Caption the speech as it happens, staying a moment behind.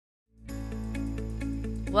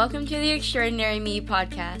Welcome to the Extraordinary Me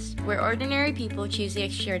podcast, where ordinary people choose the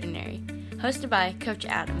extraordinary. Hosted by Coach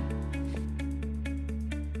Adam.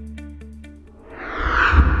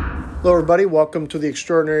 Hello, everybody. Welcome to the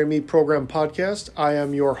Extraordinary Me program podcast. I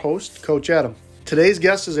am your host, Coach Adam. Today's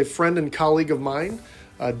guest is a friend and colleague of mine.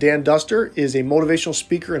 Dan Duster is a motivational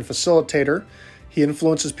speaker and facilitator. He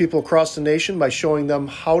influences people across the nation by showing them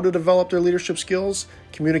how to develop their leadership skills,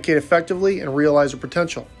 communicate effectively, and realize their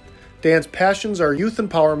potential. Dan's passions are youth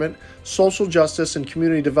empowerment, social justice, and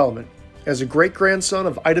community development. As a great-grandson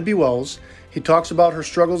of Ida B. Wells, he talks about her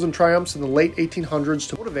struggles and triumphs in the late 1800s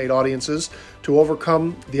to motivate audiences to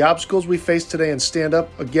overcome the obstacles we face today and stand up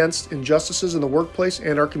against injustices in the workplace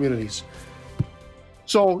and our communities.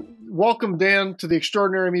 So, welcome, Dan, to the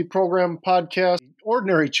Extraordinary Me program podcast.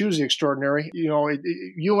 Ordinary choose the extraordinary. You know,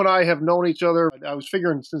 you and I have known each other, I was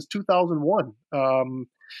figuring, since 2001.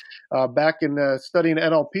 Back in studying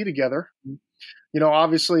NLP together. You know,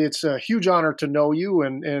 obviously it's a huge honor to know you,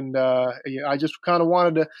 and I just kind of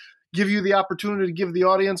wanted to give you the opportunity to give the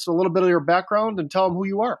audience a little bit of your background and tell them who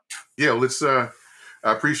you are. Yeah,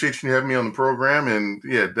 I appreciate you having me on the program, and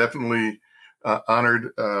yeah, definitely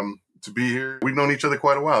honored to be here. We've known each other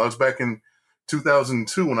quite a while. It was back in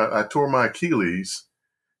 2002 when I tore my Achilles,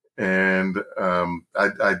 and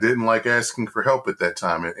I didn't like asking for help at that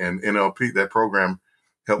time, and NLP, that program,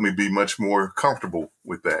 helped me be much more comfortable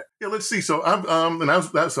with that. Yeah, let's see. So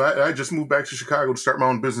I just moved back to Chicago to start my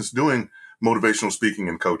own business doing motivational speaking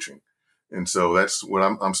and coaching, and so that's what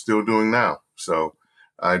I'm still doing now. So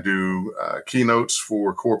I do keynotes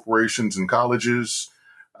for corporations and colleges.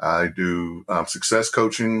 I do success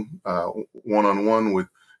coaching one-on-one with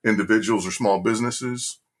individuals or small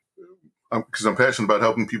businesses because I'm passionate about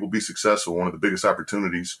helping people be successful. One of the biggest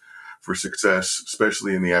opportunities for success,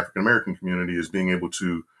 especially in the African American community, is being able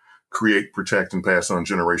to create, protect, and pass on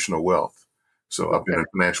generational wealth. So I've been in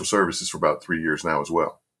financial services for about 3 years now as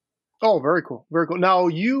well. Oh, very cool. Very cool. Now,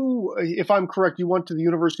 you, if I'm correct, you went to the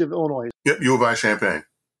University of Illinois. Yep, U of I Champaign.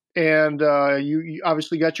 And you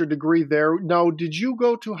obviously got your degree there. Now, did you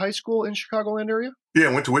go to high school in Chicagoland area? Yeah,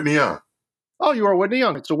 I went to Whitney Young. Oh, you are Whitney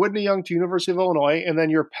Young. So Whitney Young to University of Illinois, and then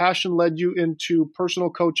your passion led you into personal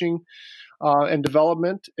coaching and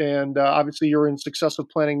development, and obviously you're in successive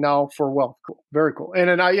planning now for wealth. Cool. Very cool. And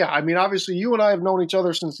then, obviously you and I have known each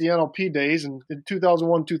other since the NLP days in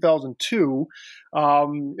 2001, 2002,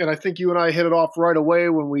 and I think you and I hit it off right away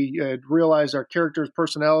when we realized our characters,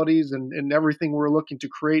 personalities, and everything we're looking to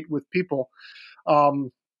create with people.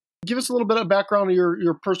 Give us a little bit of background of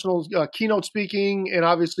your personal keynote speaking, and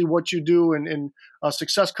obviously what you do in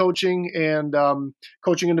success coaching and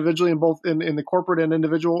coaching individually in both in the corporate and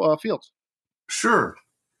individual fields. Sure.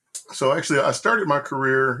 So actually, I started my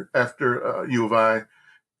career after U of I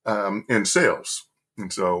in sales.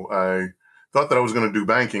 And so I thought that I was going to do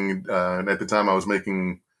banking. And at the time I was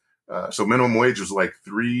making, so minimum wage was like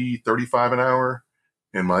 $3.35 an hour.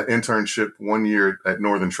 And my internship 1 year at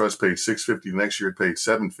Northern Trust paid $6.50. The next year it paid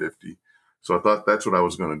 $7.50. So I thought that's what I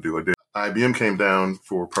was going to do. I did. IBM came down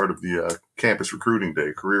for part of the campus recruiting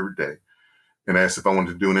day, career day, and asked if I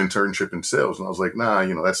wanted to do an internship in sales. And I was like, nah,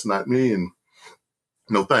 that's not me. And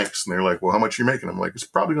no thanks. And they're like, well, how much are you making? I'm like, it's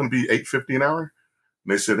probably going to be $8.50 an hour.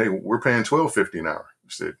 And they said, hey, we're paying $12.50 an hour. I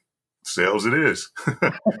said, sales it is.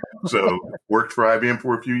 So worked for IBM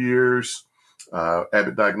for a few years,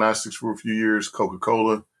 Abbott Diagnostics for a few years,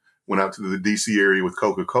 Coca-Cola, went out to the DC area with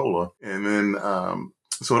Coca-Cola. And then,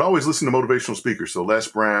 so I'd always listen to motivational speakers. So Les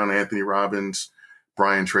Brown, Anthony Robbins,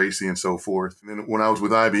 Brian Tracy, and so forth. And then when I was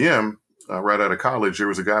with IBM, right out of college, there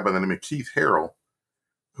was a guy by the name of Keith Harrell,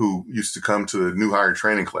 who used to come to new hire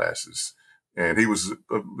training classes. And he was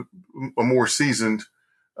a more seasoned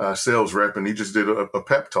sales rep, and he just did a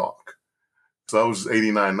pep talk. So that was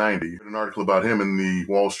 89, 90. An article about him in the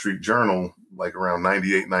Wall Street Journal, like around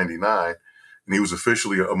 98, 99. And he was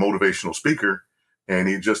officially a motivational speaker, and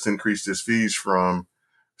he just increased his fees from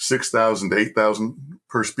 $6,000 to $8,000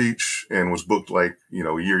 per speech and was booked like, a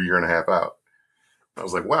year and a half out. I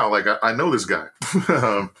was like, wow, like I know this guy.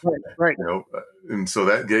 Right. And so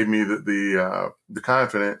that gave me the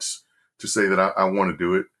confidence to say that I want to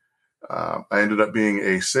do it. I ended up being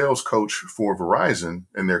a sales coach for Verizon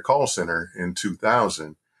in their call center in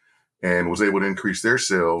 2000 and was able to increase their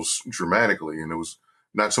sales dramatically. And it was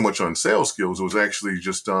not so much on sales skills. It was actually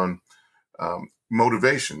just on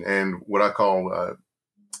motivation and what I call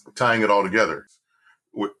tying it all together.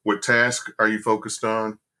 What task are you focused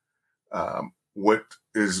on? What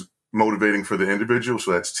is motivating for the individual?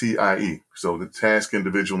 So that's TIE. So the task,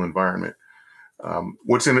 individual, environment.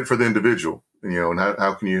 What's in it for the individual? And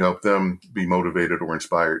how can you help them be motivated or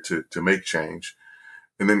inspired to make change?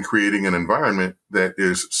 and then creating an environment that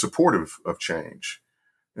is supportive of change.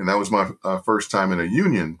 And that was my first time in a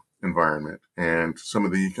union environment. And some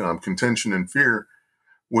of the contention and fear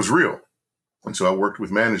was real. And so I worked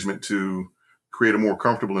with management to create a more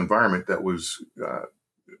comfortable environment that was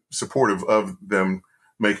supportive of them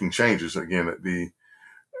making changes. Again, the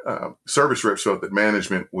service reps felt that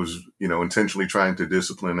management was, intentionally trying to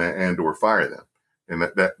discipline and or fire them. And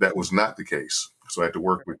that was not the case. So I had to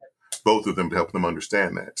work with both of them to help them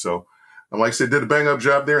understand that. So, like I said, did a bang up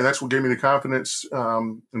job there. And that's what gave me the confidence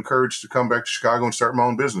and courage to come back to Chicago and start my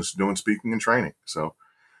own business doing speaking and training. So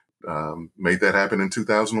made that happen in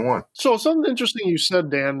 2001. So something interesting you said,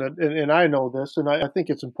 Dan, and I know this, and I think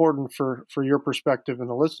it's important for your perspective and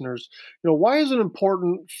the listeners. Why is it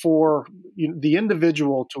important for the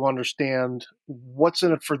individual to understand what's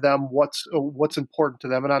in it for them, what's important to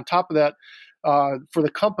them, and on top of that, for the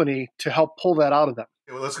company to help pull that out of them?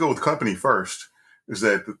 Well, let's go with company first. Is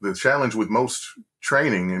that the challenge with most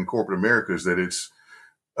training in corporate America is that it's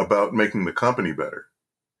about making the company better.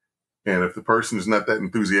 And if the person is not that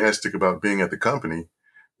enthusiastic about being at the company,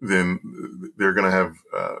 then they're going to have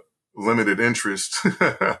limited interest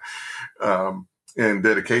and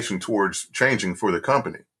dedication towards changing for the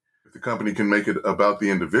company. If the company can make it about the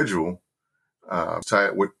individual, how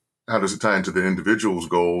does it tie into the individual's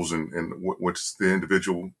goals and what's the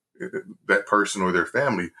individual, that person or their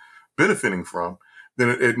family benefiting from, then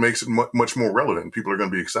it makes it much more relevant. People are going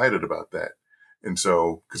to be excited about that. And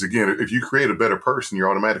so, because again, if you create a better person, you're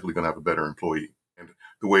automatically going to have a better employee. And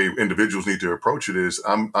the way individuals need to approach it is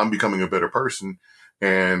I'm becoming a better person.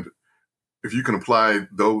 And if you can apply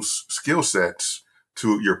those skill sets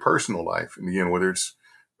to your personal life, and again, whether it's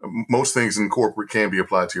most things in corporate can be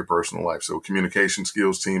applied to your personal life. So communication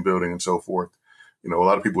skills, team building, and so forth. A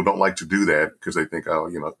lot of people don't like to do that because they think,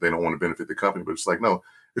 they don't want to benefit the company, but it's like, no,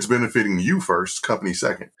 it's benefiting you first, company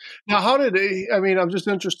second. Now, I'm just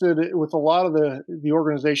interested with a lot of the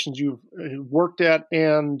organizations you've worked at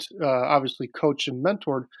and obviously coached and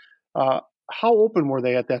mentored, how open were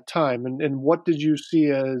they at that time? And what did you see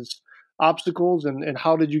as obstacles and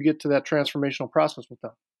how did you get to that transformational process with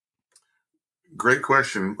them? Great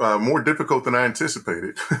question. More difficult than I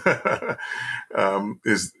anticipated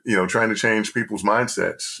is, trying to change people's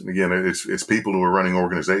mindsets. And again, it's people who are running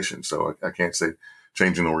organizations. So I can't say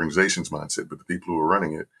changing the organization's mindset, but the people who are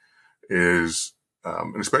running it is,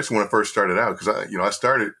 and especially when I first started out, because I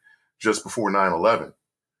started just before 9/11.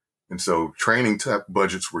 And so training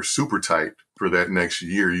budgets were super tight for that next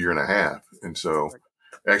year and a half. And so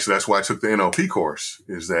actually that's why I took the NLP course,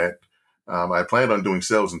 is that I planned on doing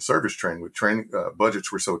sales and service training, with training budgets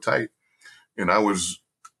were so tight, and I was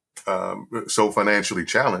so financially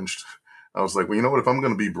challenged. I was like, well, you know what? If I'm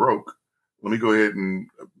going to be broke, let me go ahead and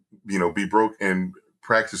be broke and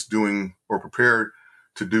practice doing or prepare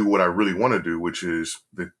to do what I really want to do, which is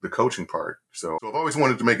the coaching part. So I've always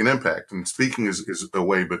wanted to make an impact, and speaking is a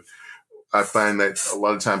way. But I find that a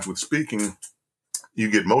lot of times with speaking, you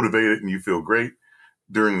get motivated and you feel great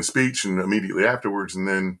during the speech and immediately afterwards, and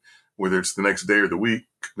then whether it's the next day or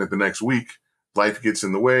the next week, life gets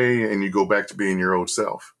in the way and you go back to being your old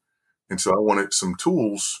self. And so I wanted some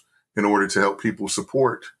tools in order to help people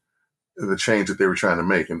support the change that they were trying to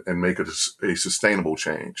make and make it a sustainable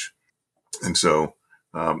change. And so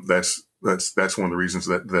that's one of the reasons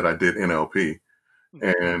that I did NLP.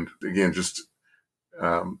 And again, just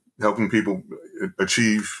helping people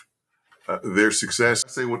achieve their success. I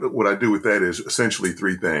say what I do with that is essentially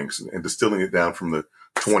three things, and distilling it down from the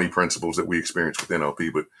 20 principles that we experience with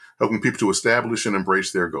NLP, but helping people to establish and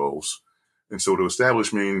embrace their goals. And so to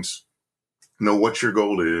establish means know what your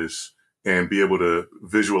goal is and be able to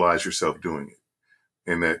visualize yourself doing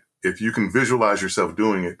it. And that if you can visualize yourself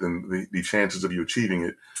doing it, then the chances of you achieving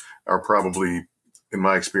it are probably, in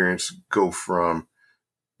my experience, go from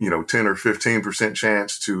 10 or 15%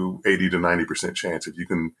 chance to 80 to 90% chance if you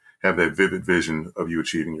can have that vivid vision of you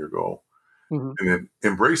achieving your goal. Mm-hmm. And then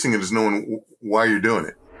embracing it is knowing why you're doing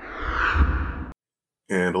it.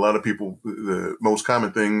 And a lot of people, the most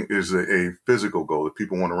common thing is a physical goal. If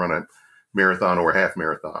people want to run a marathon or a half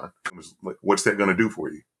marathon, what's that going to do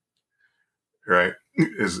for you? Right?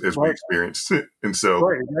 As we experienced. And so,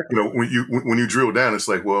 when you drill down, it's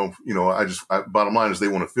like, well, bottom line is they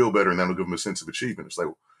want to feel better, and that'll give them a sense of achievement. It's like,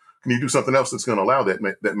 can you do something else that's going to allow that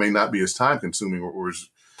may not be as time consuming or as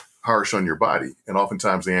harsh on your body? And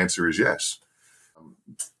oftentimes the answer is yes.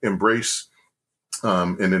 Embrace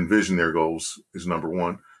and envision their goals is number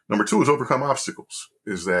one. Number two is overcome obstacles.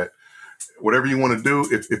 Is that whatever you want to do,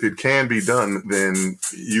 if it can be done, then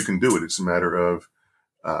you can do it. It's a matter of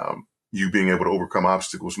you being able to overcome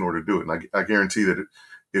obstacles in order to do it. And I guarantee that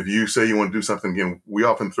if you say you want to do something, again, we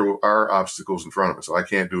often throw our obstacles in front of us. So I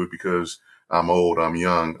can't do it because I'm old, I'm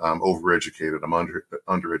young, I'm overeducated, I'm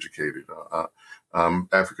undereducated, I'm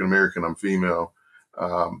African American, I'm female.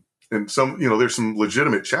 And there's some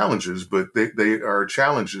legitimate challenges, but they are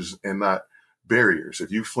challenges and not barriers.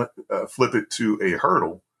 If you flip it to a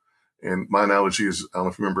hurdle, and my analogy is, I don't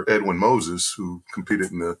know if you remember Edwin Moses, who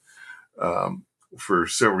competed in for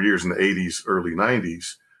several years in the 80s, early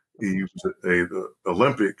 90s. He was a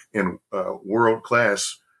Olympic and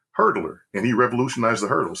world-class hurdler, and he revolutionized the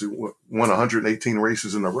hurdles. He won 118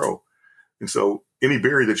 races in a row. And so any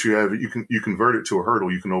barrier that you have, you convert it to a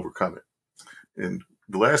hurdle, you can overcome it. And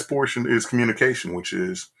the last portion is communication, which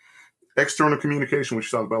is external communication,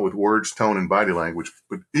 which you talk about with words, tone, and body language.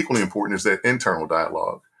 But equally important is that internal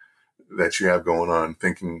dialogue that you have going on,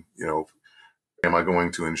 thinking, am I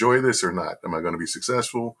going to enjoy this or not? Am I going to be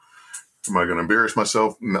successful? Am I going to embarrass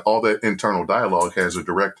myself? And all that internal dialogue has a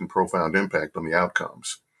direct and profound impact on the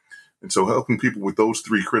outcomes. And so helping people with those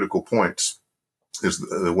three critical points is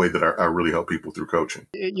the way that I really help people through coaching.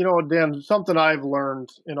 Dan, something I've learned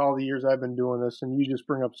in all the years I've been doing this, and you just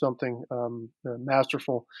bring up something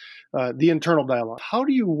masterful, the internal dialogue. How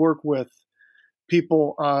do you work with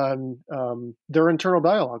people on their internal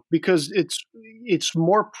dialogue? Because it's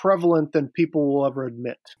more prevalent than people will ever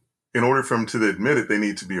admit. In order for them to admit it, they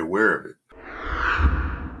need to be aware of it.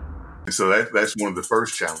 And so that's one of the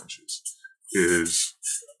first challenges, is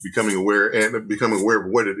becoming aware of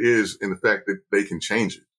what it is and the fact that they can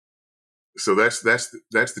change it. So that's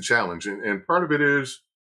the challenge. And part of it is,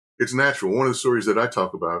 it's natural. One of the stories that I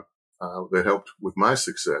talk about that helped with my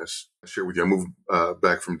success, I share with you, I moved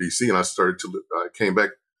back from DC, and I came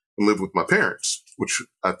back and lived with my parents, which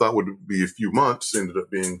I thought would be a few months, ended up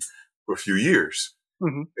being a few years.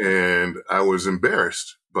 Mm-hmm. And I was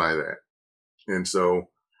embarrassed by that. And so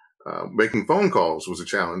making phone calls was a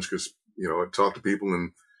challenge, because, I talk to people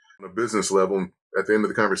on a business level, and at the end of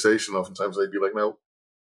the conversation, oftentimes they'd be like, "Now,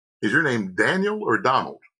 is your name Daniel or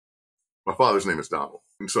Donald?" My father's name is Donald.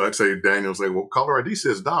 And so I'd say, Daniel's like, "Well, caller ID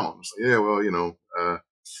says Donald." I say, "Yeah, well,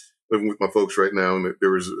 living with my folks right now," and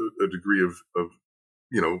there was a degree of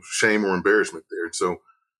shame or embarrassment there. And so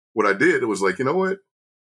what I did, it was like, you know what?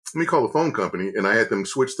 Let me call the phone company, and I had them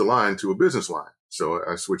switch the line to a business line. So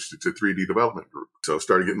I switched it to 3D Development Group. So I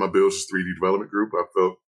started getting my bills as 3D Development Group. I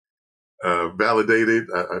felt validated.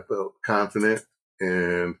 I felt confident.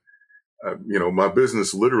 And, my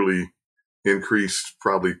business literally increased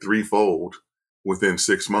probably threefold within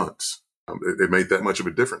 6 months. It made that much of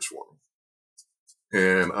a difference for me.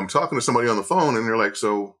 And I'm talking to somebody on the phone, and they're like,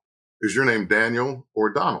 "So is your name Daniel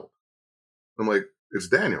or Donald?" I'm like, "It's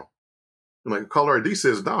Daniel." I'm like, "Caller ID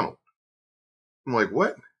says Donald." I'm like,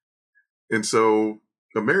 "What?" And so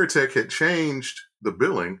Ameritech had changed the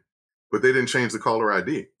billing, but they didn't change the caller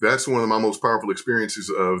ID. That's one of my most powerful experiences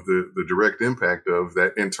of the direct impact of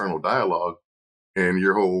that internal dialogue and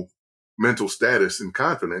your whole mental status and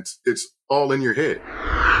confidence. It's all in your head.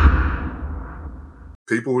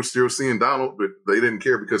 People were still seeing Donald, but they didn't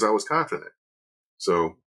care because I was confident.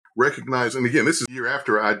 So recognize, and again, this is a year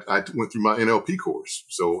after I went through my NLP course.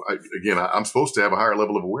 So I'm supposed to have a higher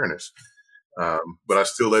level of awareness, but I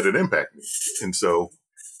still let it impact me. And so,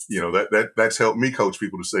 that's helped me coach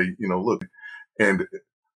people to say, look, and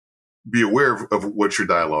be aware of what your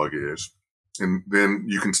dialogue is. And then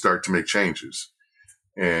you can start to make changes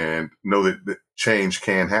and know that change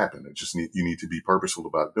can happen. You need to be purposeful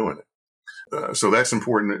about doing it. So that's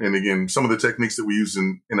important. And again, some of the techniques that we use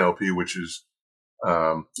in NLP, which is,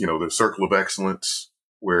 the circle of excellence,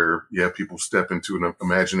 where you have people step into an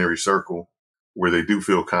imaginary circle where they do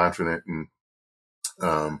feel confident, and,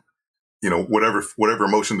 whatever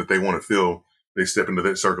emotion that they want to feel, they step into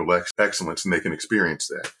that circle of excellence and they can experience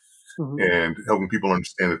that. Mm-hmm. And helping people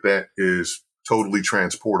understand that is totally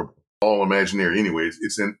transportable. All imaginary anyways.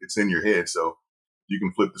 It's in your head. So you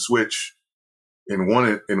can flip the switch in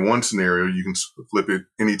one scenario, you can flip it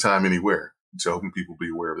anytime, anywhere. So helping people be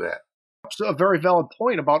aware of that. A very valid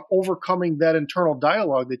point about overcoming that internal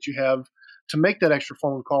dialogue that you have to make that extra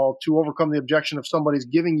phone call, to overcome the objection of somebody's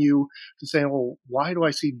giving you to say, "Well, why do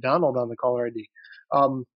I see Donald on the caller ID?"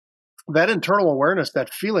 That internal awareness,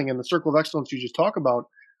 that feeling, and the circle of excellence you just talk about,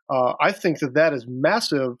 I think that is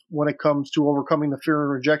massive when it comes to overcoming the fear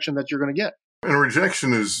and rejection that you're going to get. And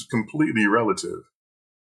rejection is completely relative.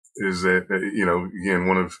 Is that, again,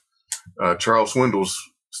 one of Charles Swindoll's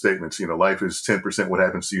statements, life is 10% what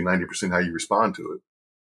happens to you, 90% how you respond to it.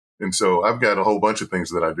 And so I've got a whole bunch of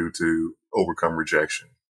things that I do to overcome rejection.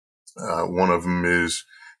 One of them is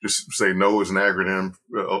just say no is an acronym,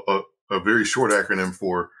 a very short acronym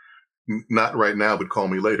for Not right now, but call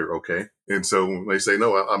me later. Okay. And so when they say,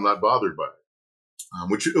 no, I'm not bothered by it.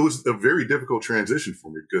 Which it was a very difficult transition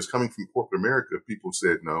for me because coming from corporate America, people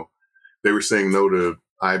said no. They were saying no to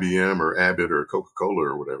IBM or Abbott or Coca-Cola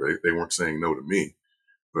or whatever. They weren't saying no to me.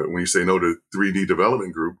 But when you say no to 3D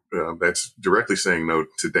Development Group, that's directly saying no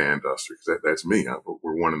to Dan Duster because that's me.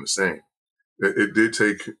 We're one and the same. It did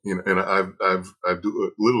take, and I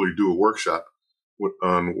literally do a workshop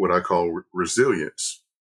on what I call resilience.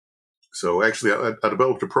 So actually, I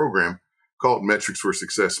developed a program called Metrics for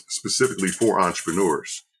Success specifically for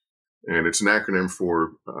entrepreneurs. And it's an acronym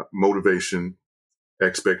for motivation,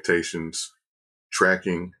 expectations,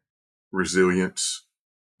 tracking, resilience,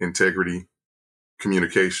 integrity,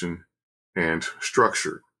 communication, and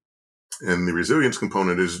structure. And the resilience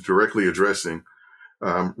component is directly addressing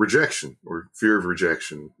rejection or fear of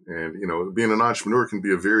rejection. And, being an entrepreneur can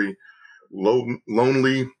be a very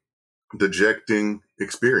lonely, dejecting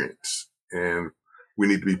experience. And we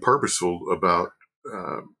need to be purposeful about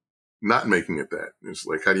not making it that. It's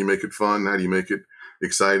like, how do you make it fun? How do you make it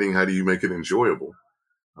exciting? How do you make it enjoyable?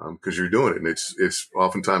 Because you're doing it, and it's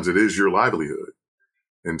oftentimes it is your livelihood.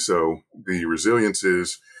 And so the resilience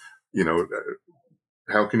is,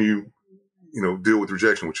 how can you, deal with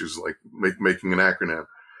rejection, which is like making an acronym.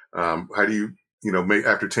 How do you,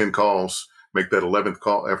 after 10 calls, make that 11th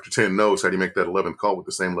call? After 10 no's, how do you make that 11th call with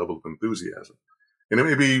the same level of enthusiasm? And it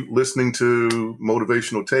may be listening to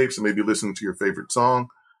motivational tapes. It may be listening to your favorite song,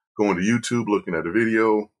 going to YouTube, looking at a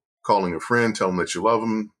video, calling a friend, tell them that you love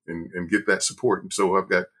them, and get that support. And so I've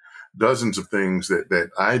got dozens of things that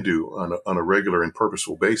I do on a regular and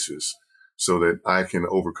purposeful basis so that I can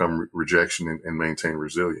overcome rejection and maintain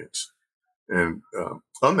resilience. And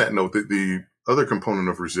on that note, the other component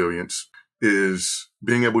of resilience is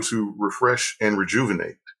being able to refresh and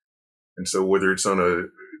rejuvenate. And so whether it's on a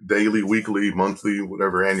daily, weekly, monthly,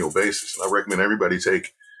 whatever annual basis, I recommend everybody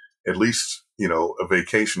take at least, a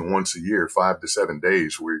vacation once a year, 5 to 7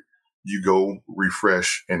 days where you go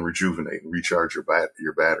refresh and rejuvenate and recharge your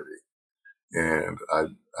battery. And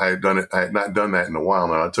I had not done that in a while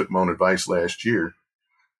now. I took my own advice last year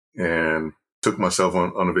and took myself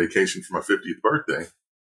on a vacation for my 50th birthday.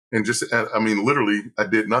 And literally I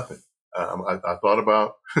did nothing. I thought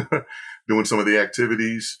about doing some of the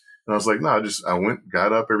activities, and I was like, no, I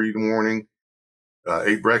got up every morning,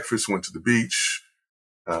 ate breakfast, went to the beach,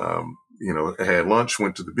 had lunch,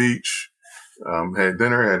 went to the beach, had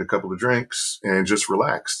dinner, had a couple of drinks, and just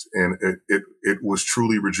relaxed. And it was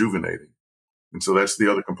truly rejuvenating. And so that's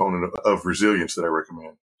the other component of resilience that I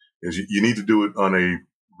recommend is you need to do it on a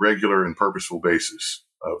regular and purposeful basis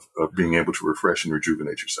of being able to refresh and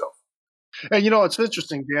rejuvenate yourself. And, it's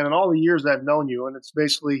interesting, Dan, in all the years I've known you, and it's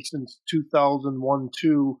basically since 2001,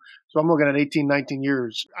 2, so I'm looking at 18, 19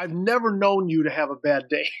 years. I've never known you to have a bad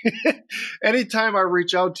day. Anytime I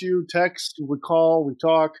reach out to you, text, we call, we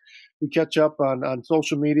talk, we catch up on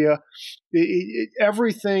social media,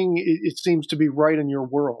 everything, it seems to be right in your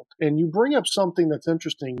world. And you bring up something that's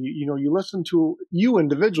interesting. You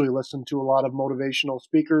individually listen to a lot of motivational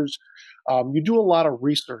speakers. You do a lot of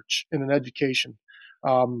research in an education.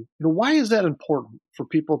 Why is that important for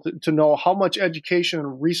people to know how much education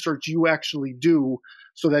and research you actually do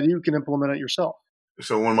so that you can implement it yourself?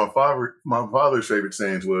 So one of my father's favorite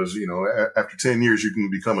sayings was, after 10 years, you can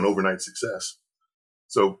become an overnight success.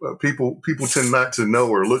 So people tend not to know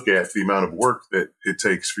or look at the amount of work that it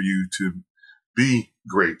takes for you to be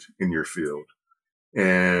great in your field.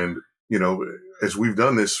 And, as we've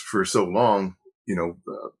done this for so long,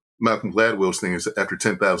 Malcolm Gladwell's thing is after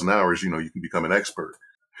 10,000 hours, you can become an expert.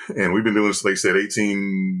 And we've been doing this, like I said,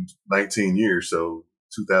 18, 19 years. So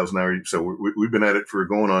 2,000 hours. So we've been at it for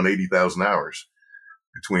going on 80,000 hours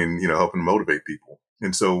between, helping motivate people.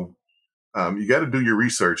 And so you got to do your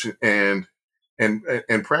research and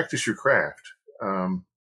practice your craft.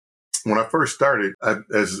 When I first started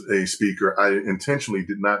as a speaker, I intentionally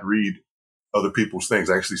did not read other people's things.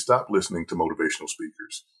 I actually stopped listening to motivational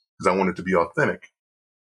speakers because I wanted to be authentic.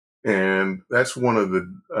 And that's one of the,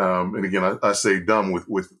 and again, I say dumb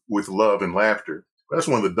with love and laughter. That's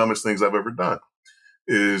one of the dumbest things I've ever done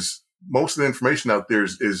is most of the information out there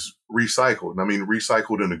is recycled. And I mean,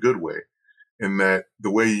 recycled in a good way, in that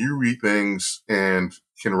the way you read things and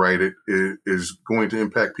can write it is going to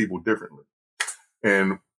impact people differently.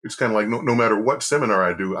 And it's kind of like no matter what seminar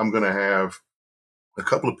I do, I'm going to have a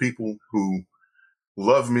couple of people who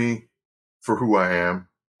love me for who I am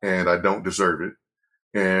and I don't deserve it.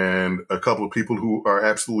 And a couple of people who are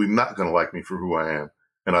absolutely not going to like me for who I am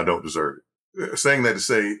and I don't deserve it. Saying that to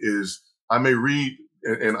say is I may read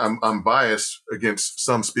and I'm biased against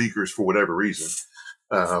some speakers for whatever reason.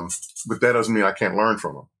 But that doesn't mean I can't learn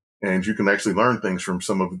from them. and you can actually learn things from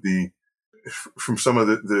some of the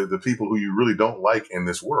people who you really don't like in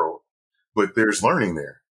this world, but there's learning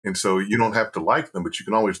there. And so you don't have to like them, but you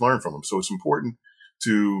can always learn from them. So it's important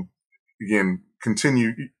to, again,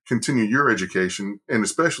 continue your education. And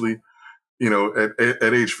especially,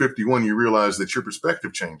 at age 51, you realize that your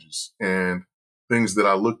perspective changes, and things that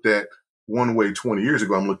I looked at one way 20 years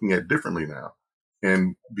ago, I'm looking at differently now.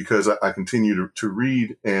 And because I continue to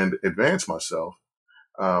read and advance myself,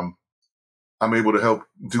 I'm able to help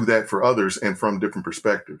do that for others and from different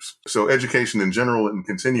perspectives. So education in general and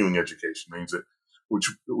continuing education means that,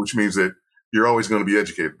 which means that you're always going to be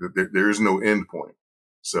educated. There is no end point.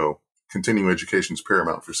 So continuing education is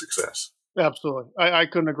paramount for success. Absolutely. I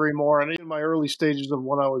couldn't agree more. And in my early stages of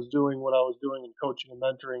what I was doing in coaching and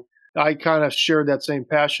mentoring, I kind of shared that same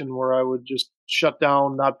passion where I would just shut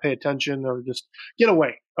down, not pay attention, or just get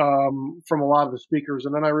away from a lot of the speakers.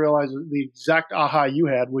 And then I realized the exact aha you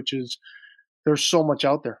had, which is there's so much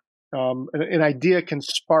out there. An idea can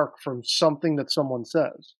spark from something that someone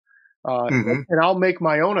says. And I'll make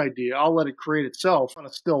my own idea. I'll let it create itself. And I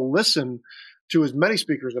still listen to as many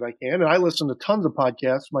speakers that I can. And I listen to tons of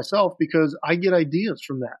podcasts myself because I get ideas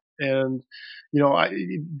from that. And,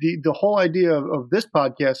 the whole idea of this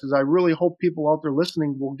podcast is I really hope people out there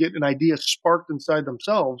listening will get an idea sparked inside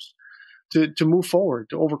themselves to move forward,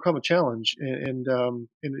 to overcome a challenge and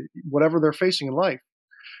whatever they're facing in life.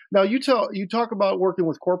 Now, you talk about working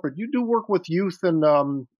with corporate. You do work with youth and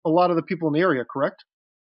a lot of the people in the area, correct?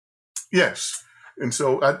 Yes. And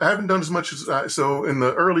so I haven't done as much so in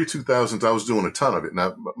the early 2000s, I was doing a ton of it.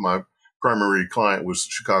 Now, my primary client was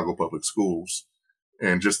Chicago Public Schools,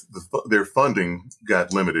 and just their funding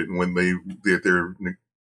got limited. And when they did their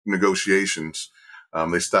negotiations,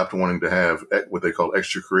 they stopped wanting to have what they call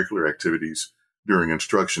extracurricular activities during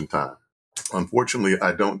instruction time. Unfortunately,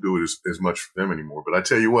 I don't do it as much for them anymore. But I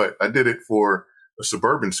tell you what, I did it for a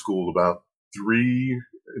suburban school about 3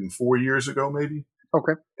 and 4 years ago, maybe.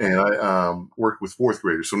 Okay. And I worked with fourth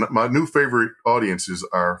graders. So my new favorite audiences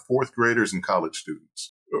are fourth graders and college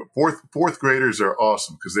students. Fourth graders are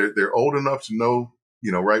awesome because they're old enough to know,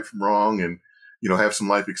 right from wrong and, have some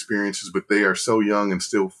life experiences, but they are so young and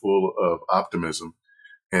still full of optimism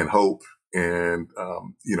and hope and,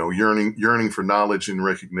 yearning for knowledge and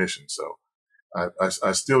recognition. So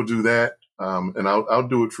I still do that. And I'll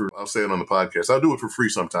do it I'll say it on the podcast. I'll do it for free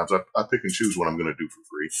sometimes. I pick and choose what I'm going to do for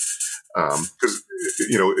free. Because,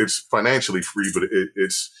 it's financially free, but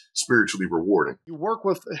it's spiritually rewarding. You work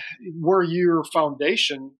with where your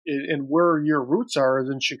foundation and where your roots are is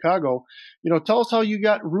in Chicago. Tell us how you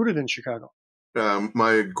got rooted in Chicago.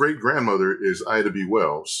 My great grandmother is Ida B.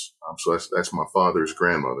 Wells. So that's my father's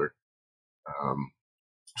grandmother.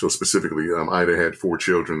 So specifically, Ida had 4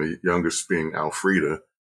 children, the youngest being Alfreda.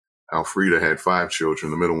 Alfreda had 5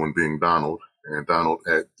 children, the middle one being Donald, and Donald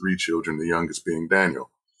had 3 children, the youngest being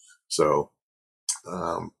Daniel. So,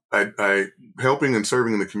 I helping and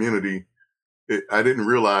serving in the community, I didn't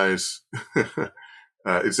realize,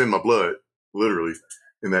 it's in my blood, literally,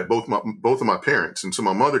 in that both of my parents. And so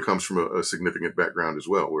my mother comes from a significant background as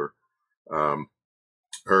well, where,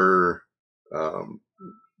 her,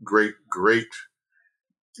 great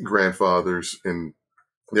grandfathers and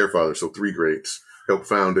their fathers, so 3 greats, helped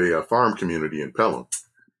found a farm community in Pelham,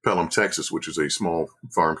 Texas, which is a small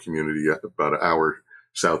farm community about an hour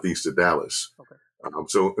southeast of Dallas. Okay.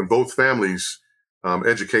 So in both families,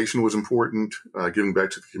 education was important, giving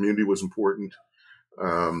back to the community was important,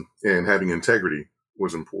 and having integrity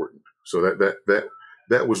was important. So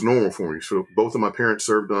that was normal for me. So both of my parents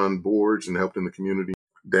served on boards and helped in the community.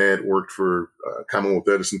 Dad worked for Commonwealth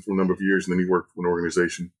Edison for a number of years, and then he worked for an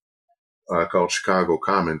organization called Chicago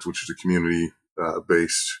Commons, which is a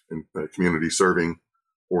community-based and community serving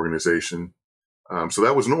organization. So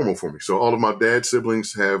that was normal for me. So all of my dad's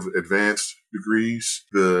siblings have advanced degrees.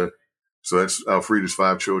 So that's Alfreda's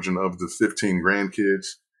 5 children. Of the 15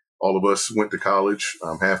 grandkids, all of us went to college.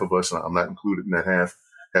 Half of us, and I'm not included in that half,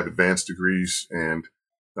 have advanced degrees and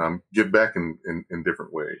give back in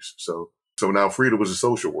different ways. So now Alfreda was a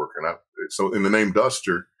social worker. And the name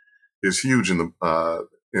Duster is huge in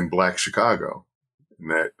Black Chicago.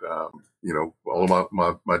 And that, all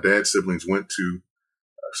of my dad's siblings went to,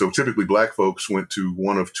 so typically Black folks went to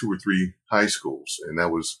one of 2 or 3 high schools. And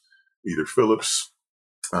that was either Phillips,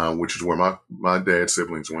 which is where my dad's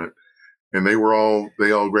siblings went. And they all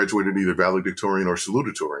graduated either valedictorian or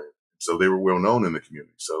salutatorian. So they were well known in the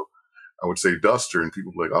community. So I would say Duster, and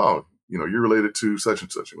people were like, oh, you're related to such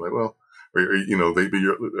and such. I'm like, well, are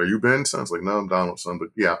you Ben's son? It's like, no, I'm Donald's son, but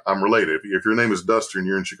yeah, I'm related. If your name is Duster and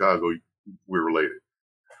you're in Chicago, we're related.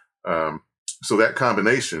 So that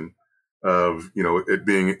combination of, it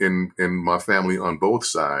being in my family on both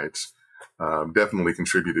sides, definitely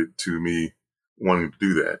contributed to me wanting to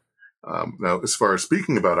do that. Now, as far as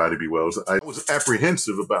speaking about Ida B. Wells, I was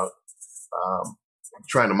apprehensive about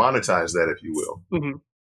trying to monetize that, if you will,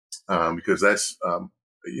 because that's,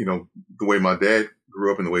 the way my dad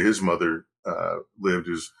grew up and the way his mother lived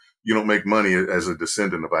is you don't make money as a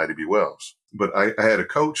descendant of Ida B. Wells. But I had a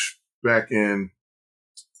coach back in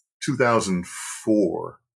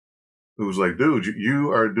 2004 who was like, dude,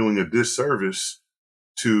 you are doing a disservice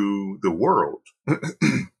to the world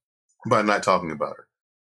by not talking about her.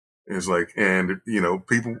 It's like, and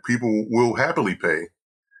people will happily pay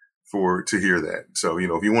to hear that. So,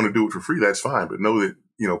 if you want to do it for free, that's fine. But know that,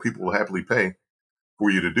 people will happily pay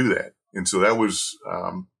for you to do that. And so that was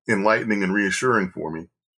enlightening and reassuring for me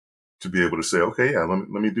to be able to say, okay, yeah, let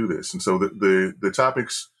me do this. And so the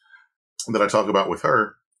topics that I talk about with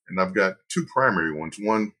her, and I've got two primary ones,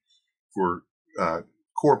 one for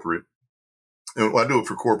corporate, and I do it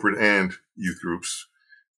for corporate and youth groups,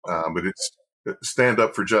 but it's Stand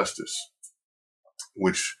Up for Justice,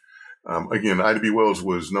 which, again, Ida B. Wells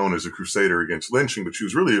was known as a crusader against lynching, but she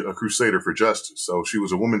was really a crusader for justice. So she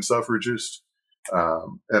was a woman suffragist,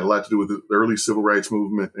 had a lot to do with the early civil rights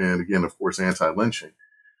movement, and again, of course, anti-lynching.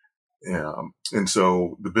 And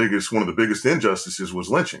so one of the biggest injustices was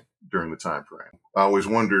lynching during the time frame. I always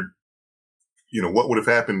wondered, what would have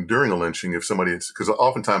happened during a lynching if because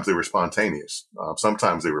oftentimes they were spontaneous.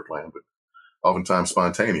 Sometimes they were planned, but oftentimes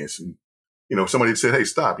spontaneous. And, if somebody had said, hey,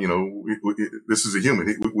 stop, this is a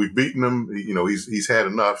human. We've beaten him. He's had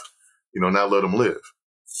enough, now let him live.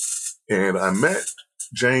 And I met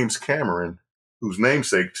James Cameron, who's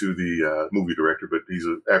namesake to the movie director, but he's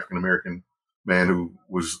an African-American man who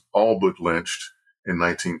was all but lynched in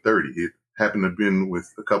 1930. It happened to have been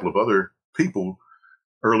with a couple of other people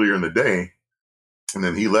earlier in the day, and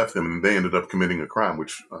then he left them, and they ended up committing a crime,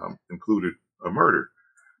 which included a murder.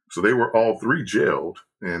 So they were all three jailed,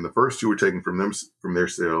 and the first two were taken from their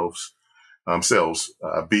cells,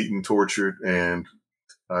 beaten, tortured, and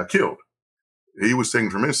killed. He was taken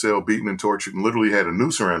from his cell, beaten and tortured, and literally had a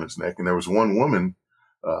noose around his neck. And there was one woman,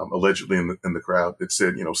 allegedly in the crowd, that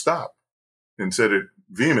said, stop, and said it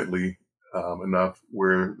vehemently enough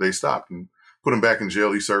where they stopped and put him back in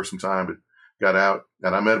jail. He served some time, but got out.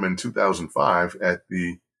 And I met him in 2005 at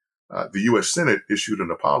the U.S. Senate issued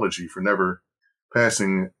an apology for never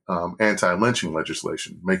passing anti-lynching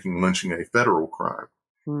legislation, making lynching a federal crime.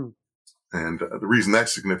 And the reason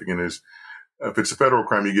that's significant is if it's a federal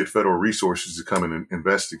crime, you get federal resources to come in and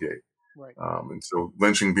investigate. Right. And so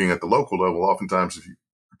lynching being at the local level, oftentimes the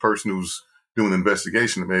person who's doing the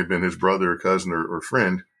investigation, it may have been his brother or cousin or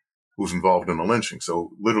friend who's involved in a lynching.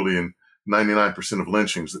 So literally in 99% of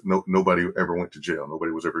lynchings, nobody ever went to jail.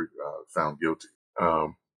 Nobody was ever found guilty.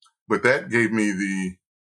 But that gave me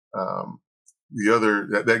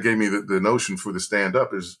that gave me the notion for the Stand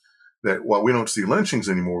Up is that while we don't see lynchings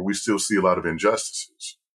anymore, we still see a lot of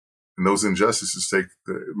injustices. And those injustices take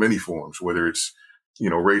many forms, whether it's,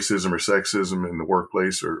 racism or sexism in the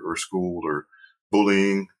workplace or school, or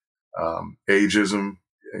bullying, ageism.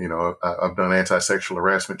 I've done anti-sexual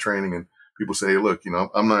harassment training, and people say, hey, look,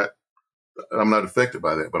 I'm not affected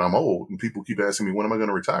by that, but I'm old, and people keep asking me, when am I going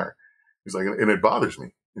to retire? It's like, and it bothers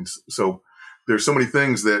me. And so there's so many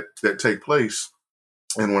things that take place.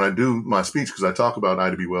 And when I do my speech, because I talk about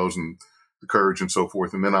Ida B. Wells and the courage and so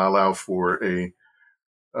forth, and then I allow for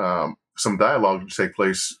some dialogue to take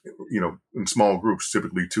place, in small groups,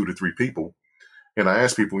 typically 2 to 3 people. And I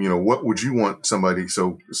ask people, what would you want somebody,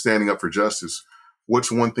 so standing up for justice,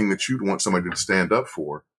 what's one thing that you'd want somebody to stand up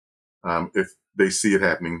for if they see it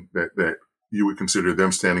happening, that you would consider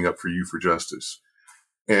them standing up for you for justice?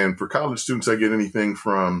 And for college students, I get anything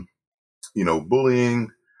from,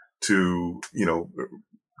 bullying to,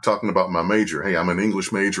 talking about my major. Hey, I'm an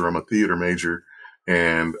English major, I'm a theater major,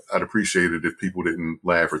 and I'd appreciate it if people didn't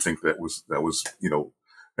laugh or think that was,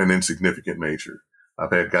 an insignificant major.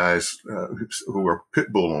 I've had guys who are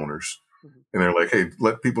pit bull owners, and they're like, hey,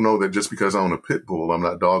 let people know that just because I own a pit bull, I'm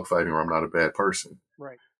not dogfighting or I'm not a bad person.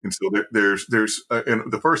 Right. And so there's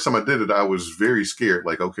and the first time I did it, I was very scared,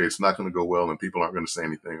 like, okay, it's not going to go well and people aren't going to say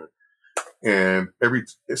anything. And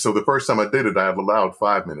so the first time I did it, I allowed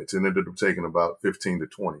 5 minutes and it ended up taking about 15 to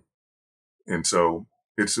 20. And so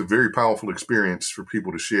it's a very powerful experience for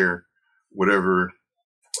people to share whatever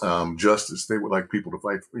justice they would like people to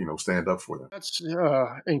fight, stand up for them. That's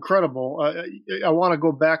incredible. I want to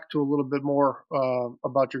go back to a little bit more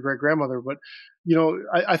about your great grandmother, but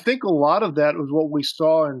I think a lot of that was what we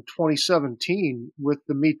saw in 2017 with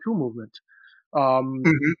the Me Too movement.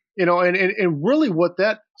 Mhm. And really what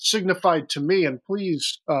that signified to me, and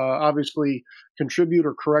please obviously contribute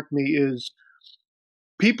or correct me, is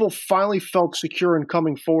people finally felt secure in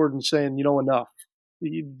coming forward and saying, enough.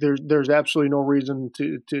 There's absolutely no reason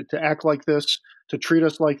to act like this, to treat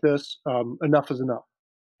us like this. Enough is enough.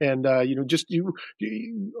 And a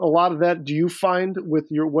lot of that. Do you find with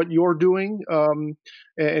what you're doing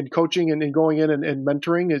and coaching and going in and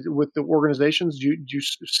mentoring with the organizations? Do you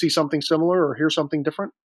see something similar or hear something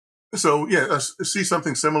different? So yeah, I see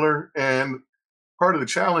something similar. And part of the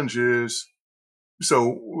challenge is,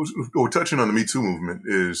 so we're touching on the Me Too movement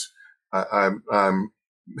is I'm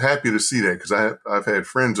happy to see that because I've had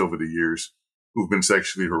friends over the years who've been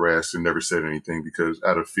sexually harassed and never said anything because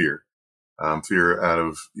out of fear, fear out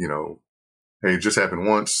of, hey, it just happened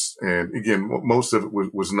once. And again, most of it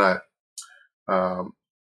was not, um,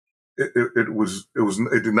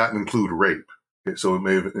 it did not include rape. So it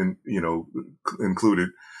may have,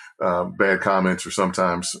 included, bad comments or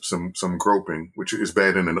sometimes some groping, which is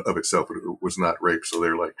bad in and of itself, but it was not rape. So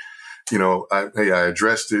they're like, I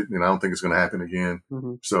addressed it and I don't think it's going to happen again.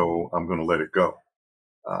 Mm-hmm. So I'm going to let it go.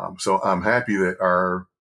 So I'm happy that our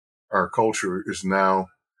culture is now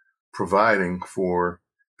providing for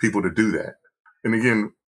people to do that. And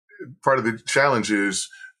again, part of the challenge is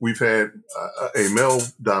we've had a male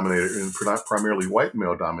dominated and primarily white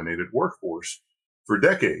male dominated workforce for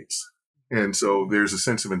decades. And so there's a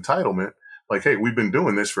sense of entitlement, like, hey, we've been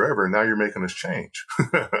doing this forever and now you're making us change.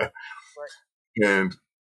 Right. And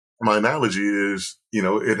my analogy is,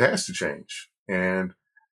 it has to change. And,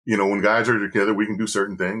 when guys are together, we can do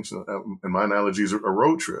certain things. And my analogy is a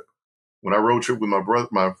road trip. When I road trip with my brother,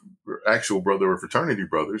 my actual brother or fraternity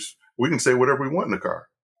brothers, we can say whatever we want in the car.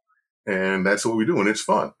 And that's what we do. And it's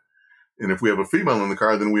fun. And if we have a female in the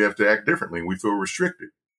car, then we have to act differently. We feel restricted.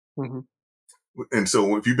 Mm-hmm. And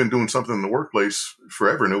so if you've been doing something in the workplace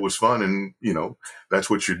forever and it was fun and, that's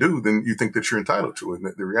what you do, then you think that you're entitled to it.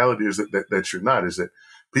 And the reality is that you're not, is that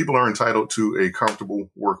people are entitled to a comfortable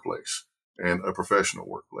workplace and a professional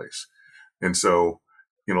workplace. And so,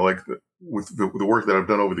 with the work that I've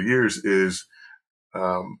done over the years is,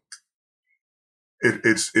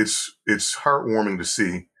 it's heartwarming to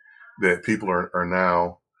see that people are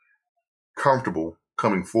now comfortable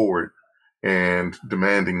coming forward and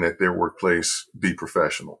demanding that their workplace be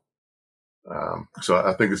professional. So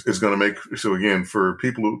I think it's going to make, so again, for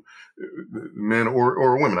people who, men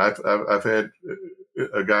or women, I've had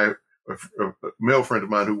a guy, a male friend of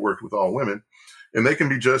mine who worked with all women, and they can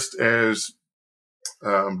be just as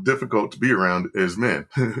difficult to be around as men.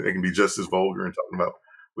 They can be just as vulgar and talking about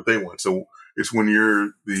what they want. So it's when you're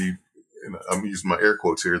I'm using my air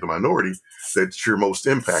quotes here, the minority, that you're most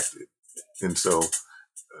impacted. And so,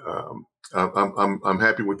 I'm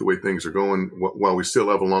happy with the way things are going. While we still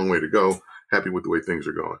have a long way to go, happy with the way things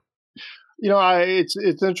are going.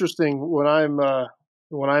 It's interesting when I'm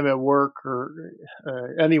at work or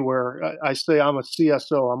anywhere. I say I'm a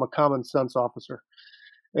CSO. I'm a common sense officer,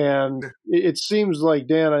 and it seems like,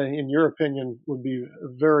 Dan, in your opinion, would be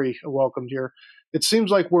very welcomed here. It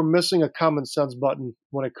seems like we're missing a common sense button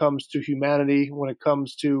when it comes to humanity, when it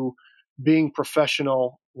comes to being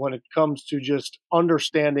professional, when it comes to just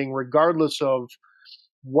understanding, regardless of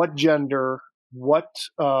what gender, what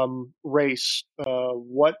race,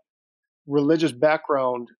 what religious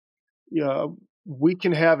background, we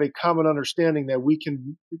can have a common understanding that we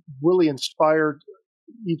can really inspire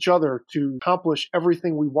each other to accomplish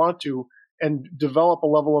everything we want to and develop a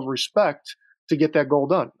level of respect to get that goal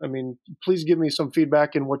done. I mean, please give me some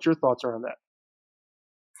feedback and what your thoughts are on that.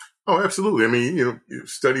 Oh, absolutely. I mean,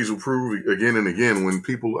 studies will prove again and again when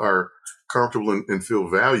people are comfortable and feel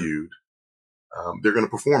valued, they're going to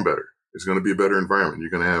perform better. It's going to be a better environment.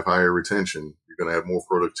 You're going to have higher retention. You're going to have more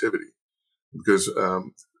productivity because,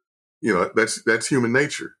 that's human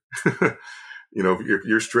nature. If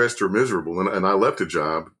you're stressed or miserable, and I left a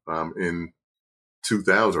job in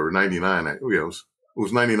 2000 or 99, it was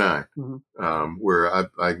 99, mm-hmm. Where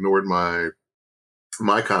I ignored my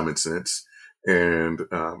common sense and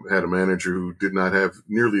had a manager who did not have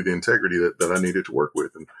nearly the integrity that I needed to work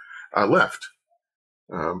with, and I left.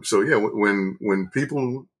 So yeah, when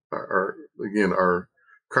people are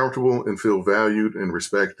comfortable and feel valued and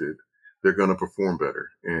respected, they're going to perform better.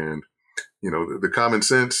 And the common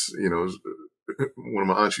sense, one of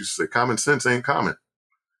my aunts used to say, common sense ain't common.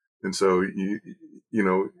 And so you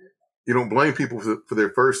don't blame people for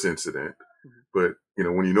their first incident, but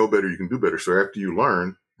when you know better, you can do better. So after you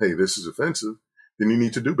learn, hey, this is offensive, then you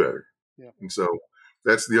need to do better. Yeah. And so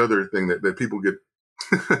that's the other thing that people get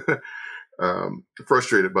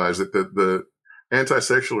frustrated by, is that the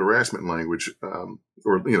anti-sexual harassment language,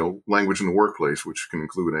 or, language in the workplace, which can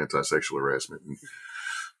include anti-sexual harassment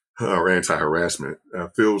or anti-harassment,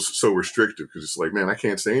 feels so restrictive because it's like, man, I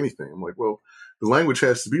can't say anything. I'm like, well, the language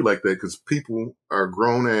has to be like that because people are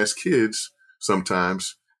grown ass kids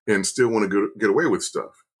sometimes and still want to get away with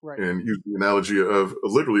stuff. Right. And use the analogy of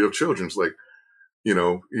literally of children. It's like,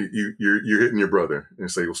 you're hitting your brother and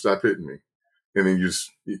say, well, stop hitting me. And then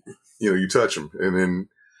you touch them. And then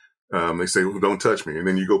they say, well, don't touch me. And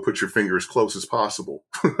then you go put your finger as close as possible.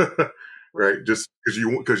 Right. Just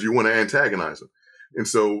because you want to antagonize them. And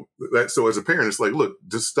so as a parent, it's like, look,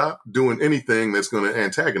 just stop doing anything that's going to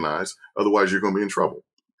antagonize. Otherwise, you're going to be in trouble.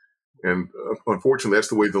 And unfortunately, that's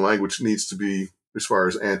the way the language needs to be as far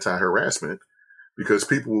as anti-harassment, because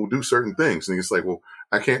people will do certain things. And it's like, well,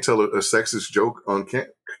 I can't tell a sexist joke on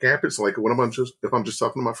campus. Like if I'm just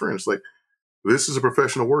talking to my friends, like, this is a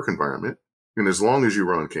professional work environment. And as long as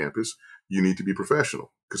you're on campus, you need to be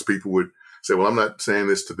professional, because people would say, well, I'm not saying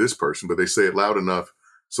this to this person, but they say it loud enough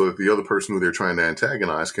so that the other person who they're trying to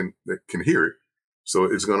antagonize can hear it. So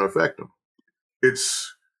it's going to affect them.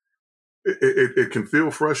 It can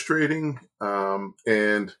feel frustrating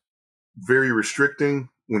and very restricting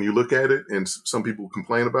when you look at it, and some people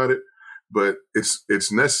complain about it, but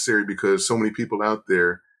it's necessary because so many people out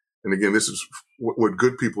there, and again, this is what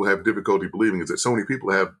good people have difficulty believing, is that so many people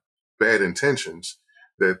have bad intentions,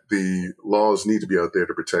 that the laws need to be out there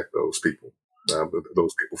to protect those people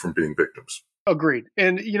from being victims. Agreed.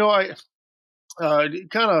 And, I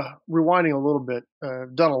kind of rewinding a little bit,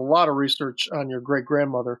 done a lot of research on your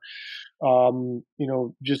great-grandmother,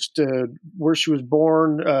 just where she was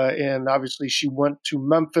born. And obviously she went to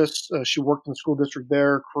Memphis. She worked in the school district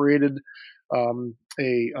there, created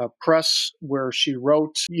a press where she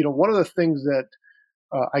wrote. One of the things that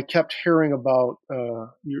I kept hearing about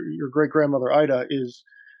your great-grandmother, Ida, is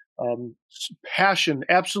passion,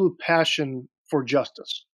 absolute passion for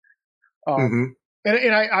justice.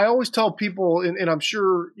 And I always tell people, and I'm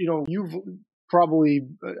sure, you've probably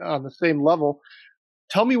on the same level,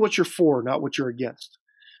 tell me what you're for, not what you're against.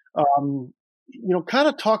 Kind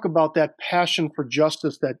of talk about that passion for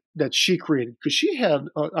justice that she created, because she had,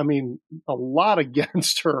 a lot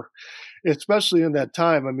against her, especially in that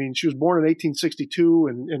time. I mean, she was born in 1862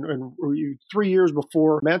 and 3 years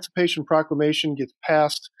before Emancipation Proclamation gets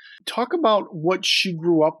passed. Talk about what she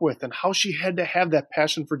grew up with and how she had to have that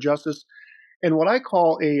passion for justice and what I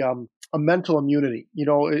call a mental immunity.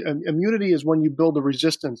 Immunity is when you build a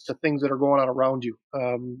resistance to things that are going on around you.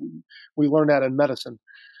 We learn that in medicine.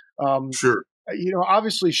 Sure.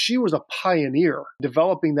 Obviously she was a pioneer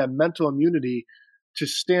developing that mental immunity to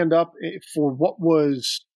stand up for what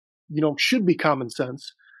was, should be common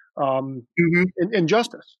sense, and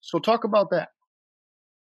justice. So talk about that.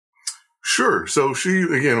 Sure. So she,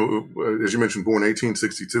 again, as you mentioned, born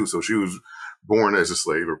 1862. So she was born as a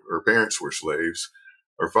slave. Her parents were slaves.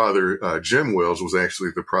 Her father, Jim Wells, was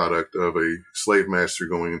actually the product of a slave master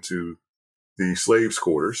going into the slaves'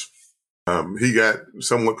 quarters. He got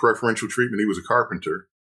somewhat preferential treatment. He was a carpenter.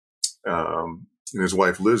 And his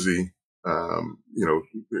wife, Lizzie,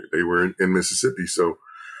 they were in Mississippi. So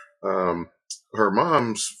her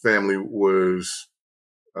mom's family was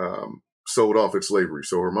sold off at slavery.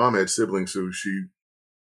 So her mom had siblings who she,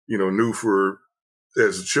 knew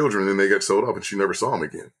as children, and they got sold off and she never saw them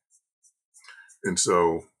again. And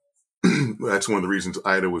so that's one of the reasons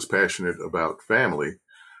Ida was passionate about family.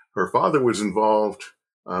 Her father was involved.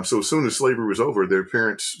 So as soon as slavery was over, their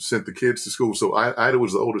parents sent the kids to school. So Ida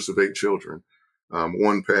was the oldest of 8 children.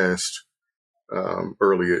 One passed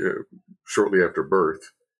shortly after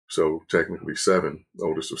birth. So technically 7, the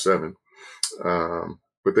oldest of 7.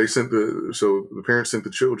 But the parents sent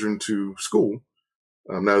the children to school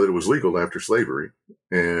now that it was legal after slavery,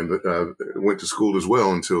 and went to school as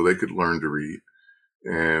well until they could learn to read.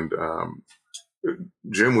 And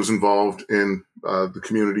Jim was involved in the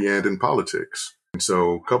community and in politics. And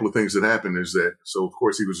so a couple of things that happened is that, so of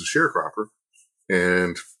course he was a sharecropper,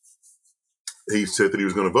 and he said that he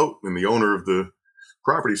was going to vote. And the owner of the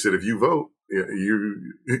property said, if you vote,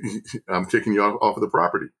 I'm kicking you off of the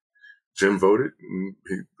property. Jim voted, and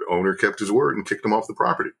the owner kept his word and kicked him off the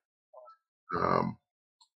property.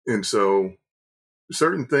 And so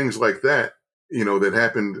certain things like that, that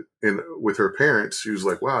happened with her parents, she was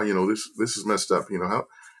like, wow, this is messed up. How,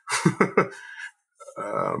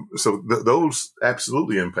 so those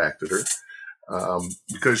absolutely impacted her,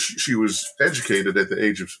 because she was educated at the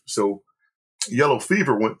age of, so yellow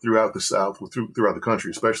fever went throughout the South, throughout the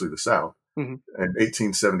country, especially the South, in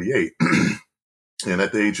 1878. And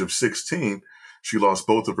at the age of 16, she lost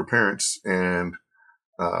both of her parents and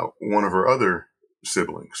one of her other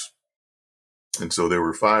siblings. And so there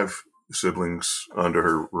were 5 siblings under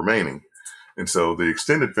her remaining. And so the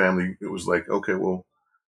extended family, it was like, okay, well,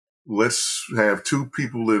 let's have 2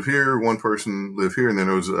 people live here, 1 person live here. And then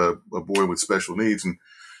there was a boy with special needs, and,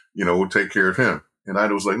 we'll take care of him. And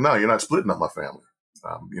Ida was like, no, you're not splitting up my family.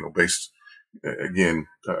 Based, again,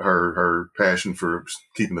 her passion for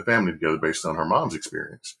keeping the family together based on her mom's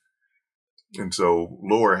experience. And so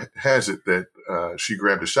Laura has it that she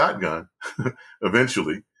grabbed a shotgun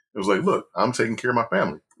eventually. It was like, look, I'm taking care of my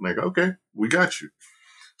family. I'm like, okay, we got you.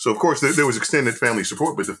 So, of course, there was extended family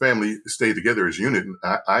support, but the family stayed together as a unit. And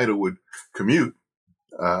Ida would commute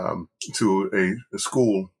to a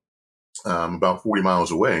school about 40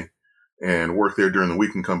 miles away and work there during the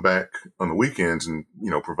week and come back on the weekends and,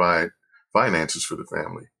 provide finances for the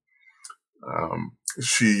family.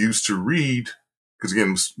 She used to read, because,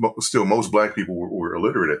 again, still most Black people were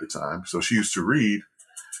illiterate at the time. So she used to read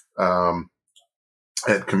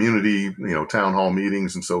at community, town hall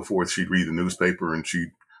meetings and so forth. She'd read the newspaper, and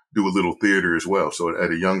she'd do a little theater as well. So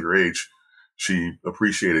at a younger age, she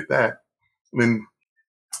appreciated that. And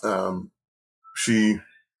then she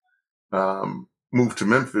moved to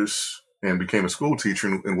Memphis and became a school teacher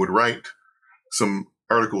and would write some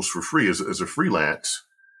articles for free as a freelance.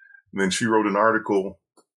 And then she wrote an article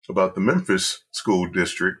about the Memphis school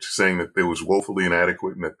district, saying that it was woefully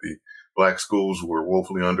inadequate and that the Black schools were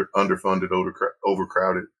woefully underfunded,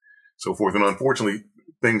 overcrowded, so forth. And unfortunately,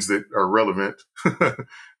 things that are relevant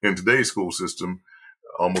in today's school system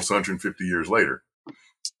almost 150 years later.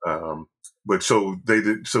 But so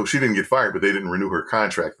she didn't get fired, but they didn't renew her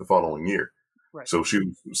contract the following year. Right. So she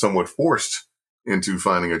was somewhat forced into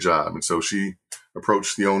finding a job. And so she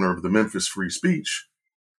approached the owner of the Memphis Free Speech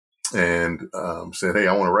and said, hey,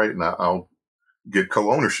 I want to write, and I'll get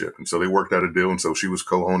co-ownership. And so they worked out a deal. And so she was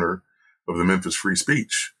co-owner of the Memphis Free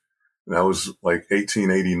Speech. And that was like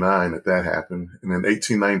 1889 that happened. And then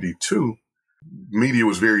 1892, media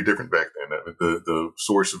was very different back then. The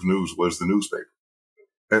source of news was the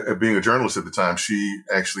newspaper. Being a journalist at the time, she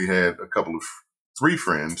actually had 3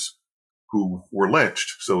 friends who were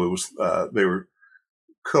lynched. So it was, they were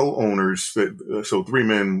co-owners. So 3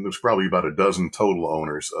 men, there's probably about a dozen total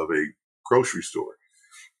owners of a grocery store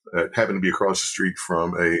that happened to be across the street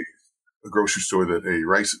from a grocery store that a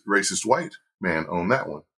racist white man owned that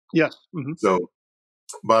one. Yes. Mm-hmm. So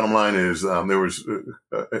bottom line is there was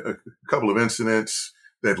a couple of incidents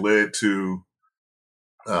that led to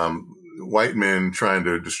white men trying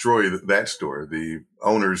to destroy that store. The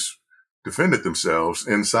owners defended themselves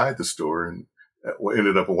inside the store, and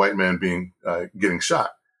ended up a white man getting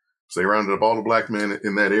shot. So they rounded up all the Black men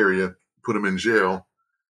in that area, put them in jail.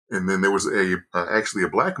 And then there was actually a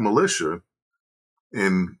Black militia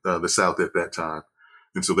in the South at that time.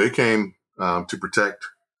 And so they came to protect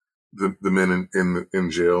the men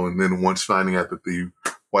in jail. And then once finding out that the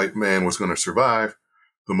white man was going to survive,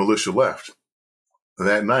 the militia left.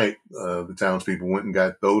 That night, the townspeople went and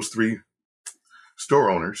got those 3 store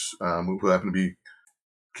owners, who happened to be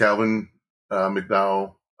Calvin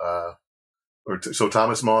McDowell, so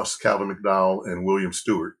Thomas Moss, Calvin McDowell, and William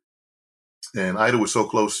Stewart. And Ida was so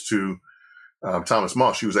close to Thomas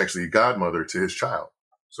Moss, she was actually a godmother to his child.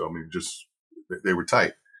 So, I mean, they were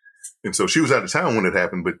tight. And so she was out of town when it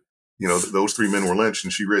happened, but, those 3 men were lynched,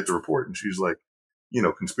 and she read the report, and she's like,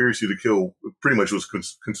 conspiracy to kill, pretty much was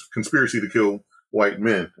conspiracy to kill white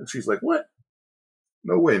men. And she's like, what?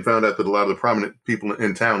 No way. And found out that a lot of the prominent people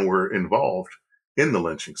in town were involved in the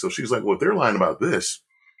lynching. So she's like, well, if they're lying about this,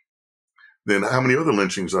 then how many other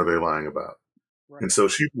lynchings are they lying about? Right. And so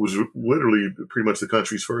she was literally pretty much the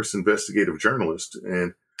country's first investigative journalist,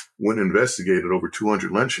 and went and investigated over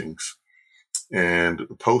 200 lynchings and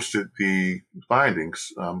posted the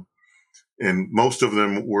findings. And most of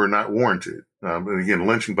them were not warranted. And again,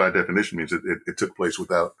 lynching by definition means it took place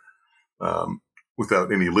without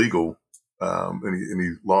any legal, any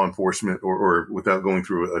law enforcement or without going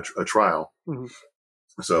through a trial. Mm-hmm.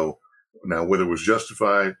 So now whether it was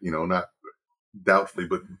justified, not doubtfully,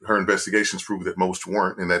 but her investigations proved that most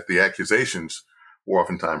weren't, and that the accusations were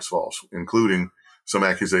oftentimes false, including some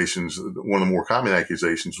accusations. One of the more common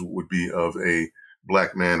accusations would be of a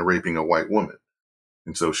Black man raping a white woman.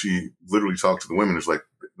 And so she literally talked to the women. It's like,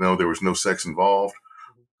 no, there was no sex involved.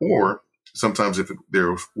 Or sometimes if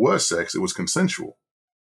there was sex, it was consensual.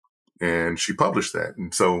 And she published that.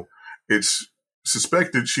 And so it's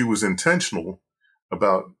suspected she was intentional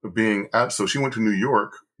about being out. So she went to New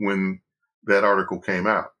York when that article came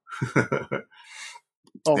out.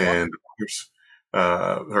 And of course,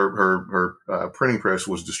 her printing press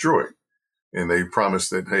was destroyed. And they promised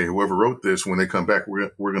that, hey, whoever wrote this, when they come back, we're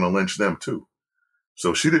going to lynch them too.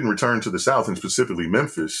 So she didn't return to the South, and specifically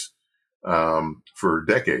Memphis, for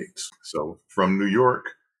decades. So from New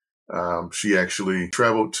York, she actually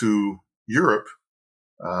traveled to Europe,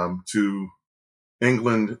 to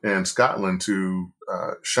England and Scotland to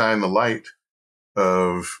shine the light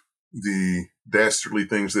of the dastardly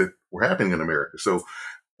things that were happening in America. So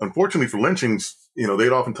unfortunately for lynchings, they'd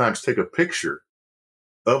oftentimes take a picture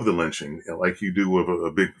of the lynching, like you do of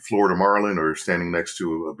a big Florida marlin or standing next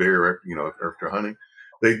to a bear, after hunting.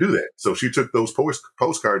 They do that. So she took those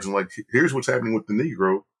postcards and here's what's happening with the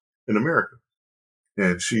Negro in America.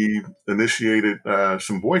 And she initiated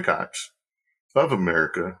some boycotts of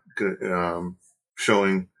America,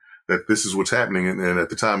 showing that this is what's happening. And at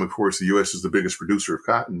the time, of course, the U.S. is the biggest producer of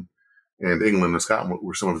cotton, and England and Scotland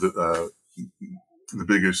were some of the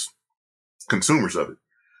biggest consumers of it.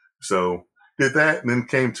 So did that, and then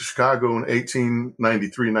came to Chicago in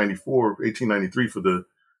 1893 for the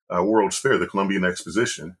World's Fair, the Columbian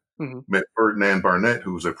Exposition. Mm-hmm. Met Ferdinand Barnett,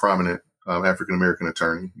 who was a prominent African-American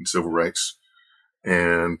attorney in civil rights.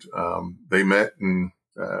 And they met and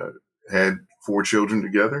had 4 children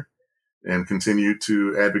together and continued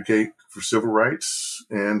to advocate for civil rights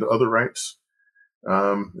and other rights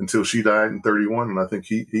until she died in 1931. And I think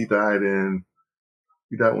he died when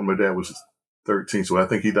my dad was 13. So I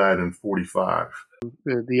think he died in 1945.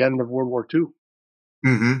 The end of World War II.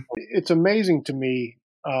 Mm-hmm. It's amazing to me,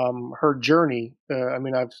 her journey.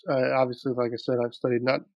 I've obviously, like I said, I've studied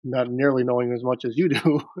not nearly knowing as much as you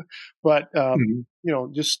do, but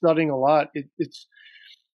just studying a lot.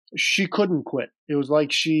 She couldn't quit. It was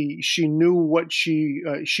like she knew what she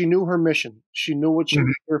knew her mission. She knew what she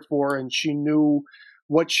was here for, and she knew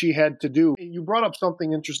what she had to do. You brought up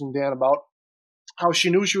something interesting, Dan, about how she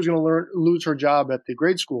knew she was going to lose her job at the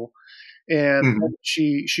grade school, and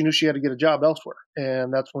she knew she had to get a job elsewhere.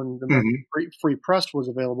 And that's when the free press was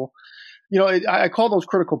available. I call those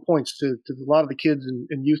critical points to a lot of the kids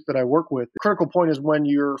and youth that I work with. The critical point is when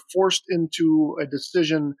you're forced into a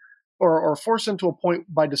decision or forced into a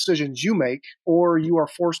point by decisions you make, or you are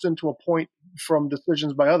forced into a point from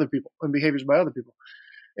decisions by other people and behaviors by other people.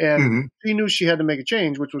 And she knew she had to make a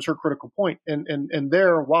change, which was her critical point. And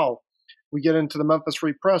there, wow, we get into the Memphis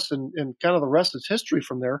Free Press and kind of the rest is history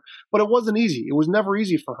from there. But it wasn't easy. It was never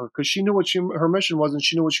easy for her because she knew what her mission was and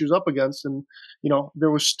she knew what she was up against. And, there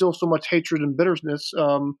was still so much hatred and bitterness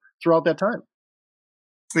throughout that time.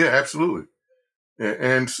 Yeah, absolutely.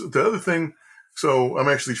 And the other thing, so I'm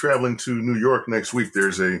actually traveling to New York next week.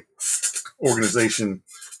 There's a organization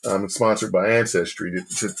sponsored by Ancestry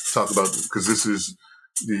to talk about, because this is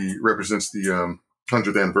represents the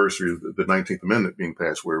 100th anniversary of the 19th Amendment being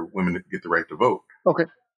passed, where women get the right to vote. Okay.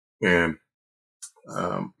 And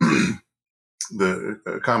the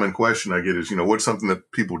common question I get is, what's something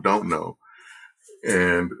that people don't know?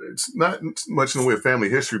 And it's not much in the way of family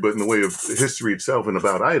history, but in the way of history itself and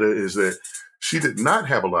about Ida is that she did not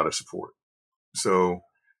have a lot of support. So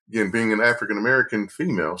again, being an African-American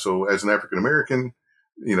female, so as an African-American,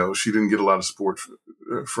 she didn't get a lot of support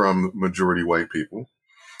from majority white people.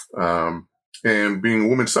 And being a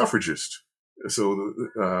woman suffragist, so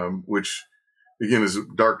which again is a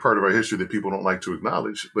dark part of our history that people don't like to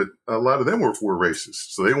acknowledge, but a lot of them were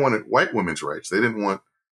racist. So they wanted white women's rights. They didn't want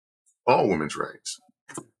all women's rights.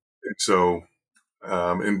 And so,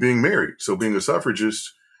 and being married, so being a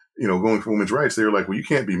suffragist, going for women's rights, they were like, well, you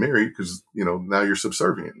can't be married because, now you're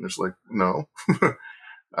subservient. And it's like, no,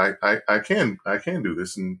 I can do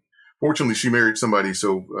this. And fortunately she married somebody.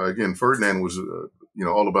 So again, Ferdinand was,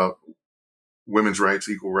 all about women's rights,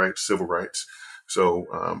 equal rights, civil rights. So,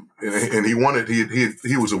 and he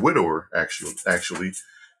was a widower actually,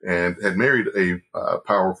 and had married a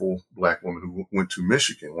powerful Black woman who went to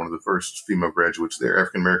Michigan, one of the first female graduates there,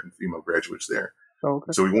 African-American female graduates there. Oh,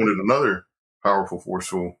 okay. So he wanted another powerful,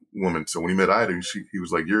 forceful woman. So when he met Ida, he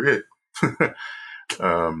was like, you're it.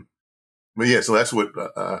 But yeah, so that's what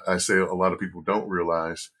I say a lot of people don't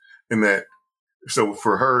realize. And that, so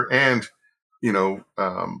for her and,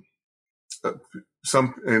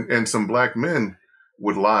 some Black men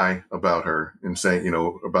would lie about her and say,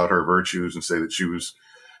 about her virtues and say that she was,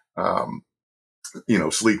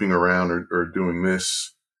 sleeping around or doing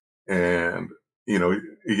this. And,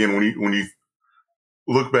 again, when you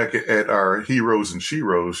look back at our heroes and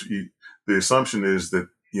sheroes, the assumption is that,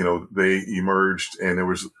 they emerged and there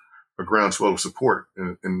was a groundswell of support,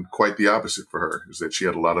 and quite the opposite for her is that she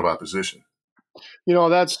had a lot of opposition.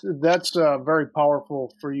 That's very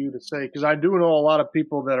powerful for you to say, because I do know a lot of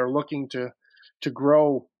people that are looking to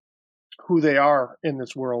grow who they are in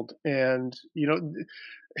this world. And,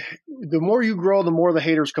 the more you grow, the more the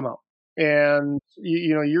haters come out. And,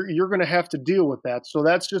 you're going to have to deal with that. So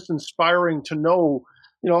that's just inspiring to know,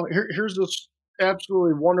 here's this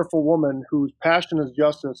absolutely wonderful woman whose passion is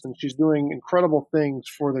justice, and she's doing incredible things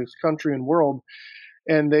for this country and world.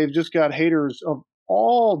 And they've just got haters of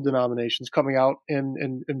all denominations coming out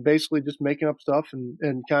and basically just making up stuff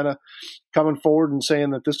and kind of coming forward and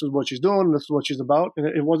saying that this is what she's doing, this is what she's about, and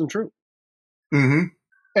it wasn't true. Mm-hmm.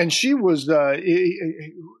 And she was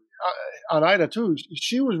on Ida too.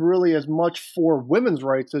 She was really as much for women's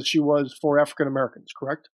rights as she was for African Americans.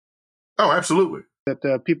 Correct? Oh, absolutely.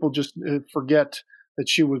 That people just forget that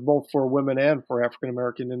she was both for women and for African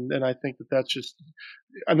American, and I think that that's just,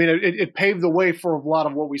 I mean, it paved the way for a lot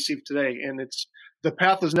of what we see today. And the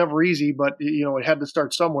path is never easy, but it had to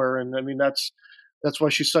start somewhere. And I mean, that's why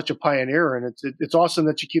she's such a pioneer, and it's awesome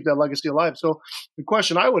that you keep that legacy alive. So the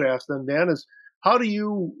question I would ask then, Dan, is how do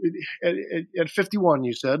you, at 51,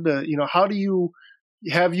 you said, how do you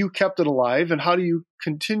have you kept it alive, and how do you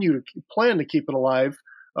continue to plan to keep it alive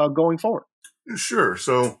going forward? Sure.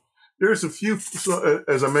 So there's a few,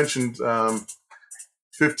 as I mentioned,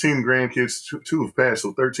 15 grandkids, two have passed,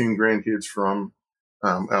 so 13 grandkids from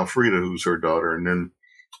Alfreda, who's her daughter. And then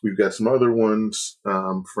we've got some other ones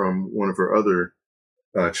from one of her other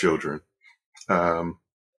children.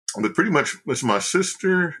 But pretty much it's my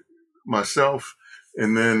sister, myself,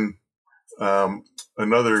 and then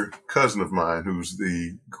another cousin of mine who's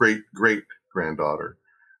the great granddaughter.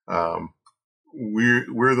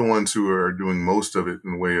 We're the ones who are doing most of it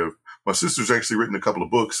in the way of, my sister's actually written a couple of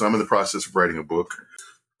books. So I'm in the process of writing a book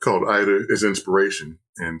called Ida as Inspiration,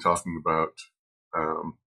 and talking about,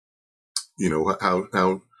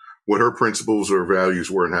 how what her principles or values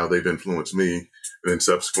were and how they've influenced me, and then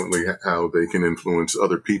subsequently how they can influence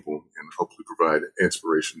other people and hopefully provide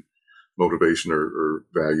inspiration, motivation, or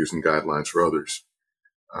values and guidelines for others.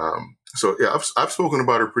 So yeah, I've spoken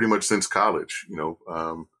about her pretty much since college,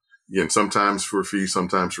 again, sometimes for a fee,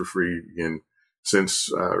 sometimes for free. Again, since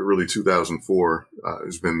really 2004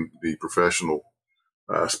 has been the professional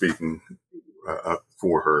speaking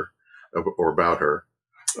for her or about her.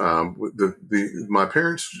 My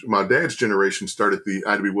dad's generation started the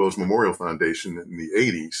Ida B. Wells Memorial Foundation in the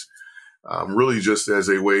 80s, really just as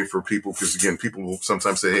a way for people, because again, people will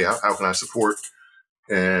sometimes say, hey, how can I support?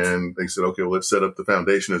 And they said, okay, well, let's set up the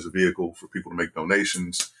foundation as a vehicle for people to make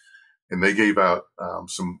donations. And they gave out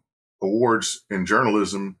some awards in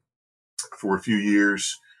journalism for a few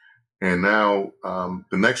years. And now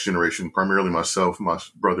the next generation, primarily myself, my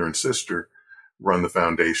brother and sister, run the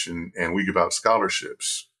foundation, and we give out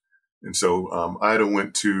scholarships. And so Ida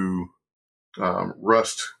went to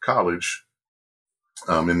Rust College,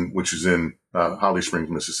 which is in Holly Springs,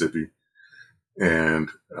 Mississippi, and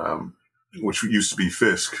which used to be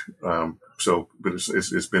Fisk. But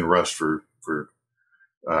it's been Rust for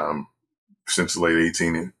since the late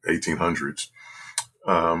 1800s.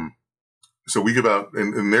 So we give out,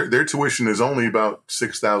 and their tuition is only about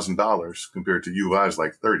 $6,000 compared to U of I's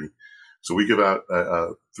like $30,000. So we give out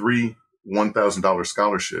 3 $1,000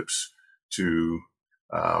 scholarships to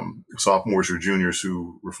sophomores or juniors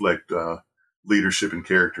who reflect leadership and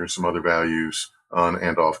character and some other values on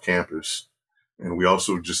and off campus. And we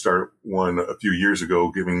also just started one a few years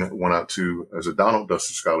ago, giving one out as a Donald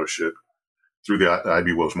Duster Scholarship through the Ida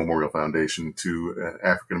B. Wells Memorial Foundation to an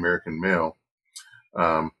African-American male.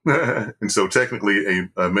 And so technically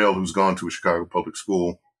a male who's gone to a Chicago public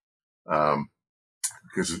school,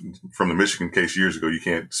 because from the Michigan case years ago, you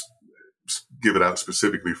can't give it out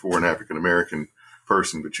specifically for an African-American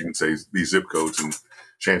person, but you can say these zip codes, and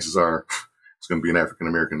chances are it's going to be an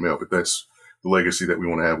African-American male. But that's the legacy that we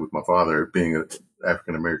want to have with my father, being an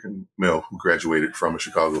African-American male who graduated from a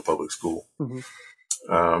Chicago public school. Mm-hmm.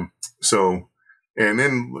 And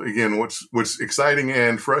then again, what's exciting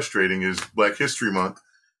and frustrating is Black History Month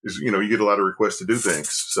is, you get a lot of requests to do things.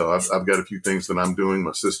 So I've got a few things that I'm doing.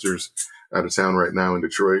 My sister's out of town right now in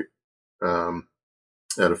Detroit,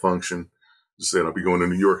 at a function. As I said, I'll be going to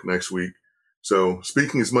New York next week. So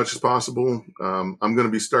speaking as much as possible, I'm going to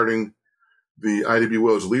be starting the Ida B.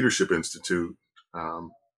 Wells Leadership Institute.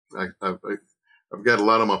 I've got a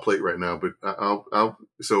lot on my plate right now, but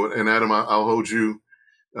and Adam, I'll hold you,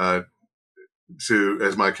 as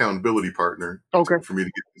my accountability partner, okay, for me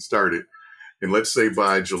to get started. And let's say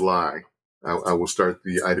by July, I will start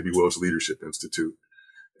the Ida B. Wells Leadership Institute.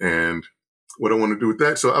 And what I want to do with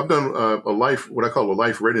that, so I've done what I call a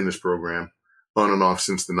life readiness program on and off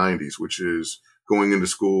since the 90s, which is going into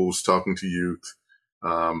schools, talking to youth,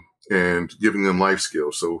 and giving them life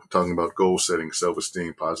skills. So talking about goal setting,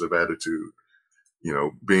 self-esteem, positive attitude,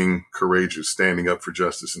 being courageous, standing up for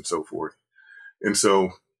justice, and so forth. And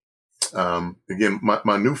so, again,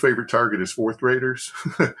 my new favorite target is fourth graders,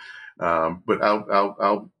 but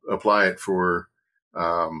I'll apply it for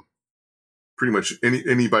pretty much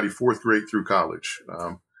anybody fourth grade through college.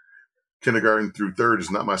 Kindergarten through third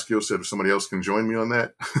is not my skill set. If somebody else can join me on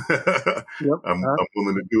that, Yep. I'm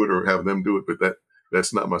willing to do it or have them do it, but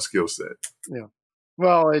that's not my skill set. Yeah.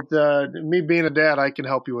 Well, me being a dad, I can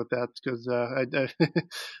help you with that because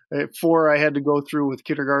at 4 I had to go through with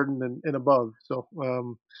kindergarten and above. So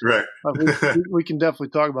Right. we can definitely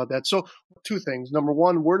talk about that. So 2 things. Number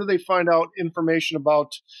 1, where do they find out information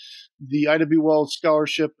about the Ida B. Wells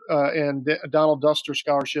Scholarship and Donald Duster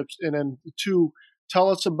scholarships? And then 2, tell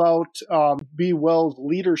us about B. Wells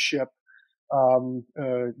Leadership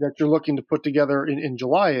that you're looking to put together in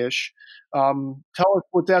July-ish. Tell us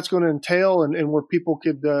what that's going to entail and where people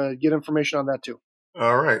could get information on that too.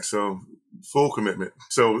 All right. So full commitment.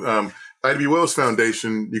 So Ida B. Wells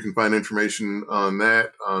Foundation, you can find information on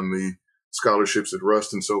that, on the scholarships at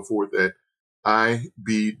Rust and so forth at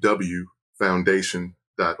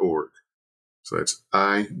ibwfoundation.org. So that's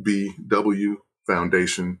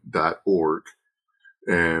ibwfoundation.org.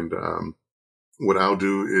 And what I'll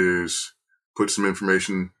do is put some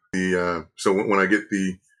information. So when I get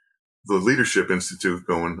the Leadership Institute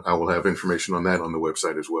going, I will have information on that on the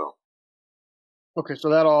website as well. Okay, so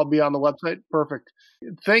that'll all be on the website. Perfect.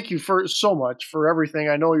 Thank you so much for everything.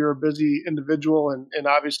 I know you're a busy individual, and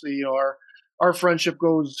obviously, our friendship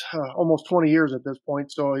goes almost 20 years at this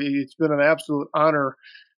point. So it's been an absolute honor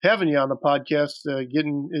having you on the podcast,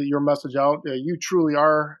 getting your message out. You truly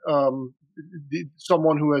are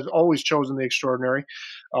someone who has always chosen the extraordinary.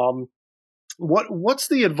 What's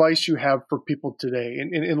the advice you have for people today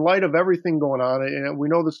in light of everything going on? And we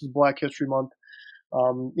know this is Black History Month.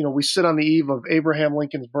 We sit on the eve of Abraham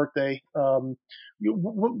Lincoln's birthday.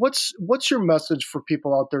 What's your message for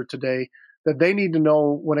people out there today that they need to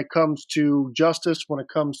know when it comes to justice, when it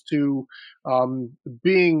comes to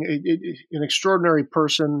being an extraordinary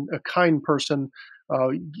person, a kind person?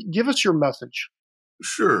 Give us your message.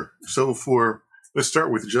 Sure. So let's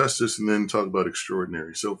start with justice and then talk about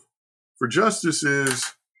extraordinary. So for justice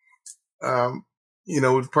is,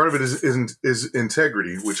 part of it is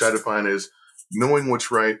integrity, which I define as knowing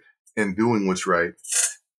what's right and doing what's right,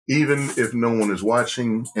 even if no one is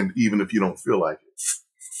watching and even if you don't feel like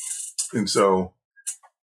it. And so,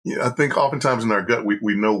 I think oftentimes in our gut,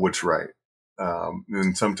 we know what's right.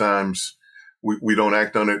 And sometimes we don't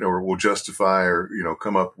act on it, or we'll justify or,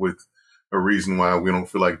 come up with a reason why we don't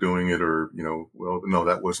feel like doing it, or, well, no,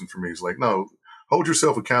 that wasn't for me. It's like, no, hold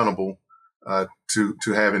yourself accountable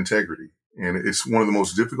to have integrity. And it's one of the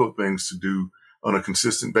most difficult things to do on a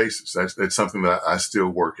consistent basis. That's something that I still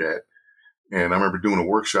work at. And I remember doing a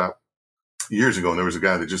workshop years ago, and there was a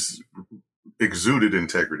guy that just exuded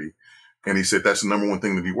integrity. And he said, that's the number one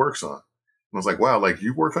thing that he works on. And I was like, wow, like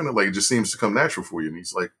you work on it, like it just seems to come natural for you. And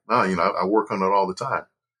he's like, no, I work on it all the time.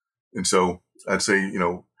 And so I'd say,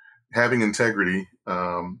 having integrity,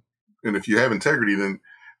 and if you have integrity, then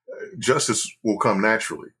justice will come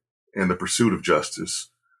naturally, and the pursuit of justice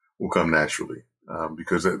will come naturally,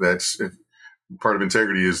 because that's part of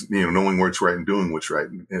integrity is knowing what's right and doing what's right,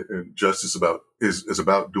 and justice is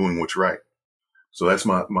about doing what's right. So that's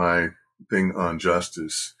my thing on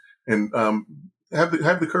justice, and have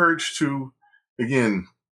the courage to again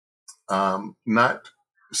not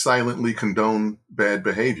silently condone bad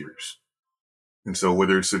behaviors. And so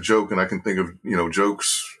whether it's a joke, and I can think of,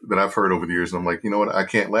 jokes that I've heard over the years, and I'm like, you know what, I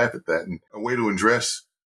can't laugh at that. And a way to address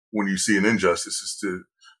when you see an injustice is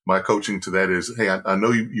my coaching to that is, hey, I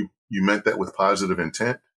know you meant that with positive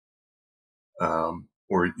intent.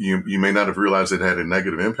 Or you may not have realized it had a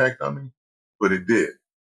negative impact on me, but it did.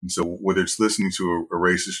 And so whether it's listening to a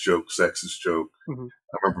racist joke, sexist joke, mm-hmm.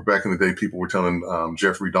 I remember back in the day, people were telling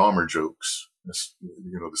Jeffrey Dahmer jokes, the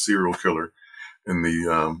serial killer in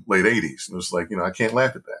the late 80s. And it was like, I can't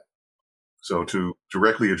laugh at that. So to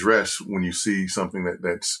directly address when you see something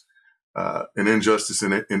that's an injustice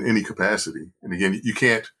in any capacity. And again, you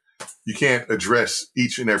can't address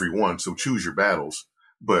each and every one. So choose your battles,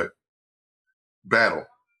 but battle.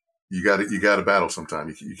 You got to battle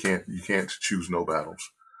sometime. You can't choose no battles.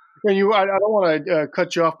 And I don't want to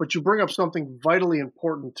cut you off, but you bring up something vitally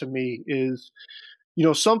important to me is,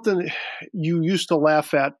 something you used to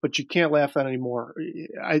laugh at, but you can't laugh at anymore.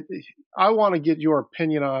 I want to get your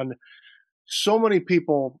opinion on, so many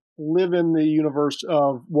people live in the universe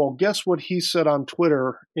of, well, guess what he said on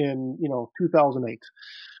Twitter in, 2008.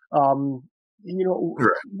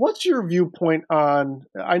 Right. What's your viewpoint on,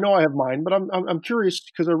 I know I have mine, but I'm curious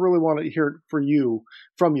because I really want to hear it from you,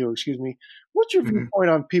 What's your viewpoint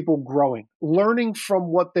on people growing, learning from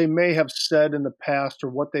what they may have said in the past or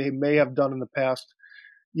what they may have done in the past?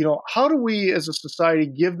 How do we as a society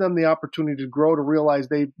give them the opportunity to grow, to realize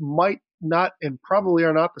they might not and probably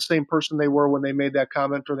are not the same person they were when they made that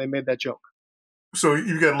comment or they made that joke? So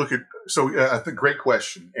you got to look at. So I think great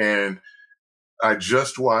question, and I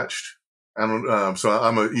just watched. I don't. So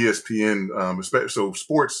I'm a ESPN. So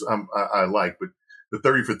sports I like, but the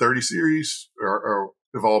 30 for 30 series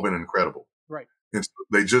have all been incredible. Right. And so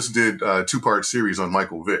they just did a 2-part series on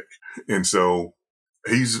Michael Vick, and so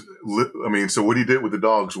so what he did with the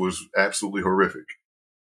dogs was absolutely horrific.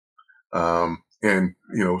 And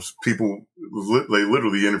people they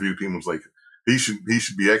literally interviewed people like he should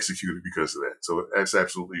be executed because of that. So that's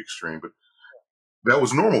absolutely extreme, but that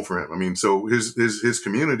was normal for him. I mean, so his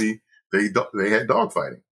community, they had dog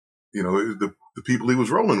fighting, the people he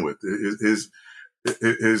was rolling with,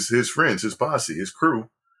 his friends, his posse, his crew,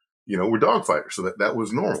 were dog fighters. So that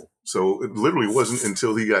was normal. So it literally wasn't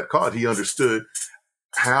until he got caught, he understood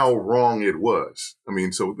how wrong it was. I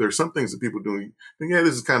mean, so there's some things that people do think, yeah,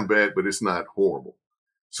 this is kind of bad, but it's not horrible.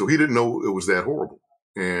 So he didn't know it was that horrible.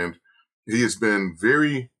 And he has been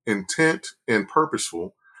very intent and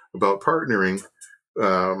purposeful about partnering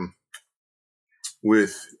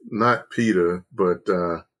with not PETA, but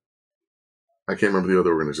I can't remember the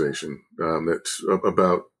other organization that's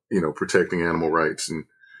about, protecting animal rights. And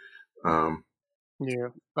yeah,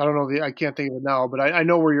 I don't know. I can't think of it now, but I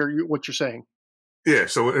know what you're saying. Yeah.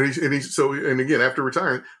 So, and again, after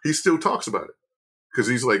retiring, he still talks about it because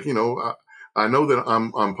he's like, I know that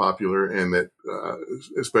I'm popular and that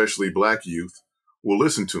especially Black youth will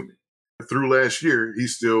listen to me. Through last year,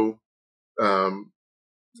 he's still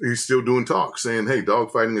doing talks saying, hey,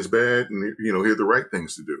 dog fighting is bad. And, here are the right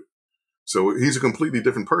things to do. So he's a completely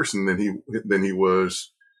different person than he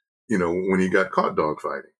was, when he got caught dog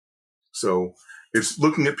fighting. So it's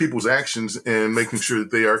looking at people's actions and making sure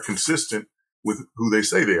that they are consistent with who they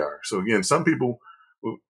say they are. So again, some people,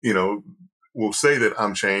 will say that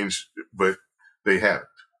I'm changed, but they haven't.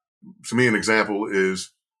 To me, an example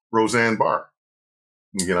is Roseanne Barr.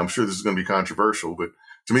 Again, I'm sure this is going to be controversial, but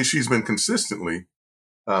to me, she's been consistently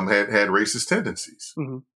had racist tendencies.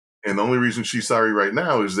 Mm-hmm. And the only reason she's sorry right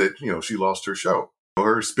now is that, she lost her show.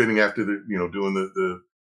 Her spitting after doing the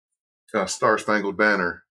Star Spangled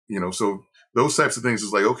Banner, so those types of things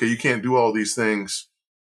is like, okay, you can't do all these things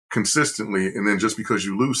consistently. And then just because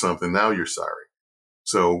you lose something, now you're sorry.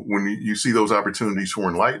 So when you see those opportunities for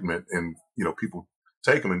enlightenment and, people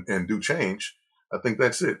take them and do change, I think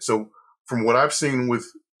that's it. So from what I've seen with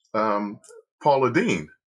Paula Deen,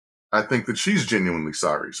 I think that she's genuinely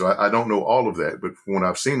sorry. So I don't know all of that, but from what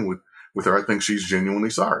I've seen with her, I think she's genuinely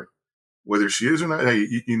sorry. Whether she is or not, hey,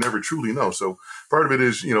 you never truly know. So part of it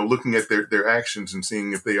is, looking at their actions and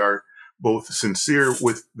seeing if they are both sincere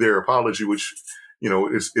with their apology, which,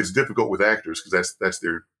 it's difficult with actors because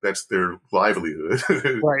that's their livelihood.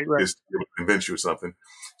 Right. Is to convince you of something.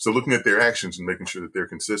 So looking at their actions and making sure that they're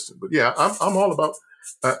consistent. But yeah, I'm all about,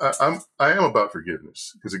 I am about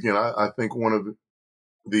forgiveness because again, I think one of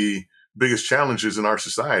the biggest challenges in our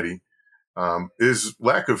society is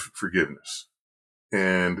lack of forgiveness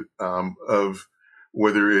and of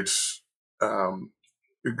whether it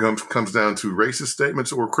comes down to racist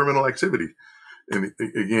statements or criminal activity. And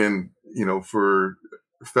again, for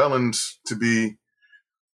felons to be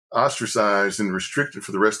ostracized and restricted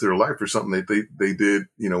for the rest of their life for something that they did,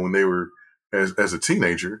 when they were as a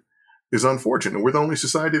teenager is unfortunate. And we're the only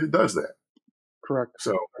society that does that. Correct.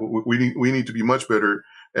 So we need to be much better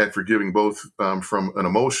at forgiving both from an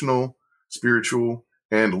emotional, spiritual,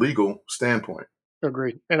 and legal standpoint.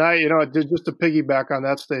 Agreed. And just to piggyback on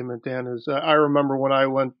that statement, Dan, is I remember when I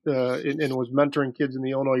went and was mentoring kids in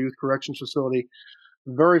the Illinois Youth Corrections Facility,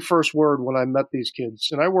 the very first word when I met these kids,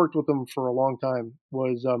 and I worked with them for a long time,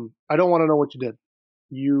 was, I don't want to know what you did.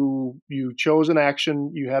 You chose an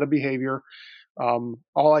action, you had a behavior.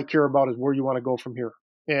 All I care about is where you want to go from here.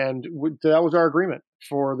 And that was our agreement.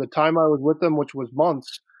 For the time I was with them, which was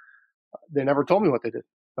months, they never told me what they did.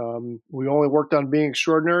 We only worked on being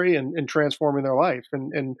extraordinary and transforming their life.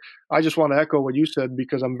 And I just want to echo what you said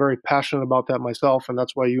because I'm very passionate about that myself. And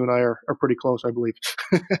that's why you and I are pretty close, I believe.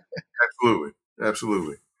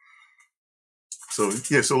 Absolutely. So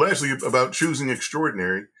lastly, about choosing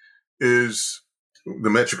extraordinary is the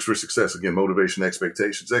metrics for success. Again, motivation,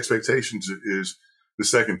 expectations. Expectations is the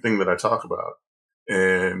second thing that I talk about.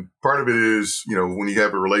 And part of it is, when you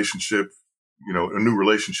have a relationship, a new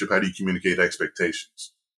relationship, how do you communicate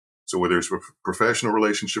expectations? So whether it's a professional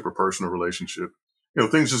relationship or personal relationship,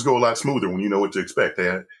 things just go a lot smoother when you know what to expect.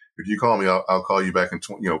 Hey, if you call me, I'll call you back in,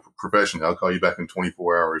 professionally, I'll call you back in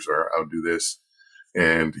 24 hours or I'll do this.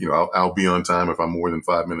 And, I'll be on time. If I'm more than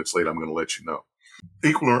 5 minutes late, I'm going to let you know.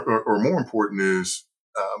 Equal or more important is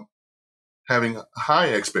having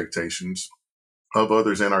high expectations of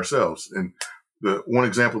others and ourselves. And the one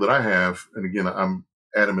example that I have, and again, I'm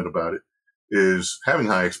adamant about it, is having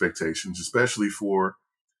high expectations, especially for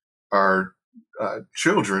our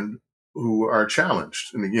children who are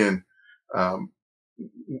challenged. And again, um,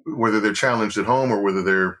 whether they're challenged at home or whether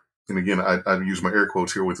they're, and again, I use my air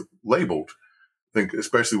quotes here with labeled. I think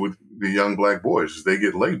especially with the young black boys, they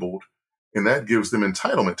get labeled and that gives them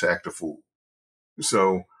entitlement to act a fool.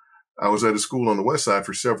 So I was at a school on the West Side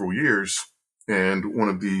for several years, and one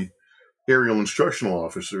of the aerial instructional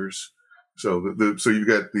officers. So so you've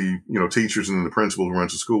got the, teachers and then the principal who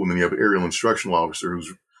runs the school, and then you have an aerial instructional officer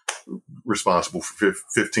who's responsible for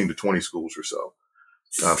 15 to 20 schools or so.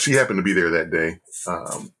 She happened to be there that day,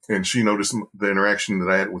 and she noticed the interaction that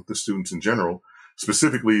I had with the students in general,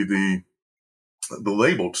 specifically the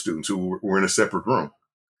labeled students who were in a separate room.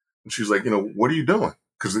 And she's like, what are you doing?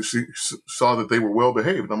 Because she saw that they were well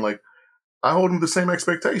behaved. And I'm like, I hold them the same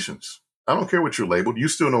expectations. I don't care what you're labeled. You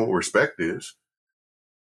still know what respect is.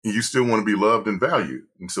 You still want to be loved and valued.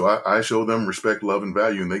 And so I show them respect, love, and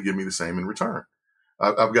value, and they give me the same in return.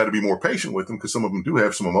 I've got to be more patient with them because some of them do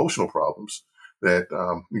have some emotional problems that,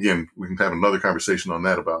 again, we can have another conversation on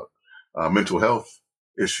that about mental health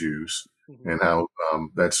issues and how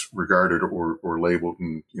that's regarded or labeled,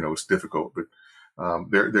 and, it's difficult. But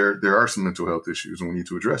there are some mental health issues and we need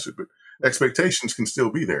to address it. But expectations can still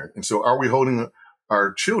be there. And so are we holding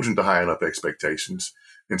our children to high enough expectations?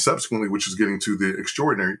 And subsequently, which is getting to the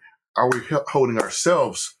extraordinary, are we holding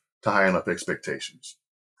ourselves to high enough expectations?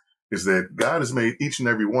 Is that God has made each and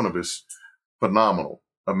every one of us phenomenal,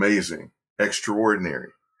 amazing,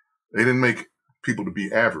 extraordinary. They didn't make people to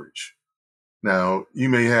be average. Now, you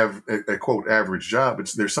may have a quote average job, but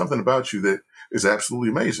there's something about you that is absolutely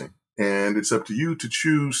amazing. And it's up to you to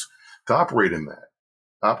choose to operate in that,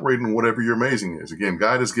 operate in whatever your amazing is. Again,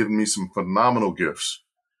 God has given me some phenomenal gifts.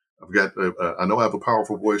 I've got, I know I have a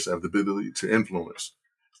powerful voice. I have the ability to influence.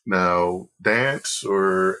 Now, dance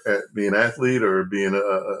or be an athlete or being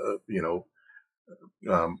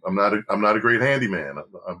I'm not a great handyman.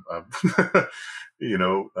 I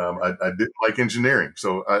didn't like engineering.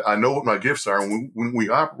 So I know what my gifts are. And when we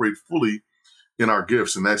operate fully in our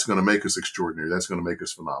gifts, and that's going to make us extraordinary, that's going to make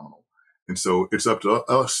us phenomenal. And so it's up to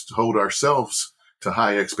us to hold ourselves to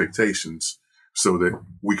high expectations so that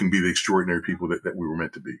we can be the extraordinary people that we were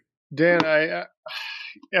meant to be. Dan,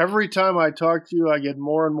 every time I talk to you, I get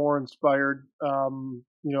more and more inspired.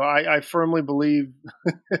 I firmly believe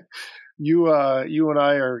you and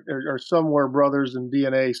I are somewhere brothers in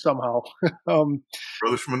DNA somehow.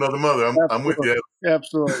 Brothers from another mother. I'm with you.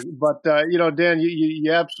 Absolutely. But, Dan,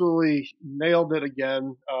 you absolutely nailed it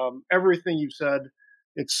again. Everything you said,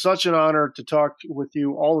 it's such an honor to talk with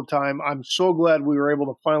you all the time. I'm so glad we were able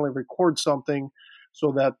to finally record something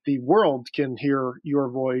so that the world can hear your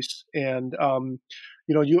voice. And,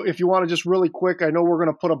 if you want to just really quick, I know we're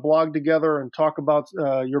going to put a blog together and talk about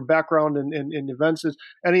your background in events.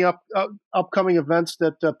 Any upcoming events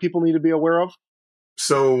that people need to be aware of?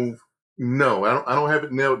 So, no, I don't have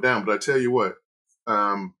it nailed down, but I tell you what,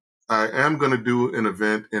 I am going to do an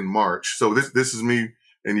event in March. So this is me,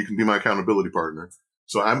 and you can be my accountability partner.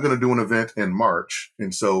 So I'm going to do an event in March.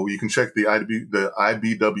 And so you can check the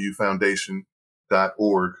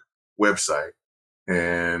IBWFoundation.org website.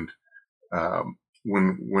 And,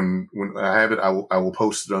 when I have it, I will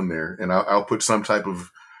post it on there, and I'll put some type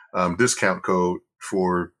of, discount code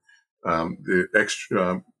for, the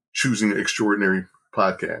extra, choosing extraordinary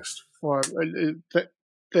podcast. Well,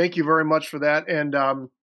 thank you very much for that. And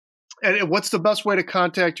what's the best way to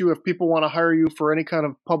contact you if people want to hire you for any kind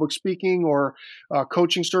of public speaking or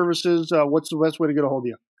coaching services? What's the best way to get a hold of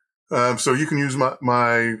you? So you can use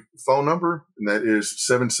my phone number, and that is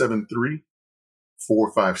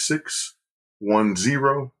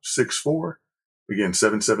 773-456-1064. Again,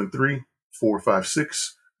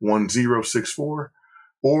 773-456-1064.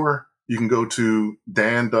 Or you can go to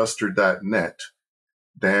danduster.net,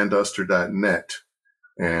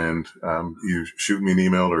 and you shoot me an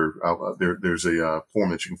email, or there's a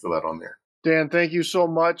form that you can fill out on there. Dan, thank you so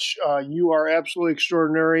much. You are absolutely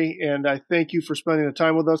extraordinary, and I thank you for spending the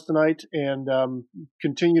time with us tonight, and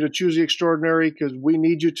continue to choose the extraordinary because we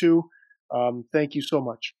need you to. Thank you so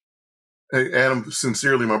much. Hey, Adam,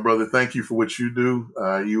 sincerely, my brother, thank you for what you do.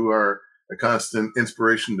 You are a constant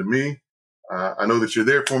inspiration to me. I know that you're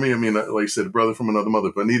there for me. I mean, like you said, a brother from another mother.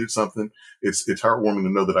 If I needed something, it's heartwarming to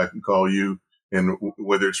know that I can call you, and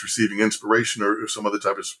whether it's receiving inspiration or some other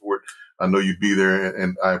type of support, I know you'd be there,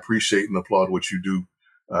 and I appreciate and applaud what you do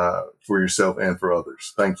for yourself and for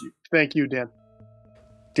others. Thank you. Thank you, Dan.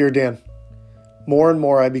 Dear Dan, more and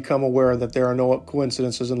more I become aware that there are no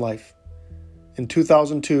coincidences in life. In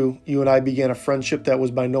 2002, you and I began a friendship that was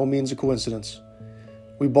by no means a coincidence.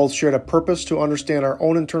 We both shared a purpose to understand our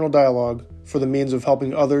own internal dialogue for the means of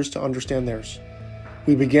helping others to understand theirs.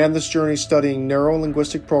 We began this journey studying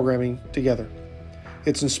neuro-linguistic programming together.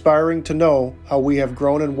 It's inspiring to know how we have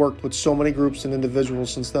grown and worked with so many groups and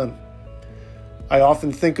individuals since then. I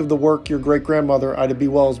often think of the work your great-grandmother, Ida B.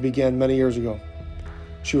 Wells, began many years ago.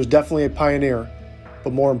 She was definitely a pioneer,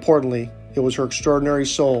 but more importantly, it was her extraordinary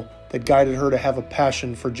soul that guided her to have a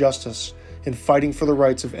passion for justice in fighting for the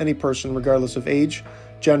rights of any person regardless of age,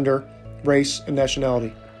 gender, race, and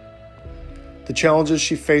nationality. The challenges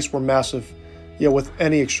she faced were massive, yet with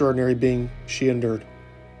any extraordinary being, she endured,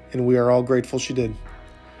 and we are all grateful she did.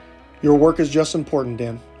 Your work is just important,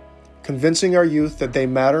 Dan. Convincing our youth that they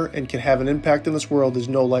matter and can have an impact in this world is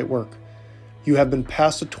no light work. You have been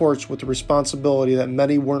passed the torch with a responsibility that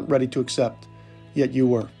many weren't ready to accept, yet you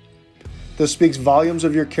were. This speaks volumes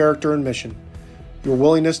of your character and mission. Your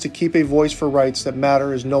willingness to keep a voice for rights that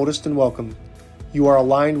matter is noticed and welcomed. You are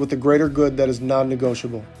aligned with the greater good that is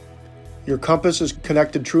non-negotiable. Your compass is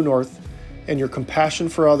connected true north, and your compassion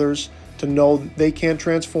for others to know they can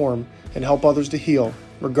transform and help others to heal,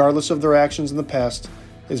 regardless of their actions in the past,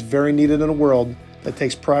 is very needed in a world that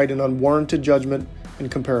takes pride in unwarranted judgment and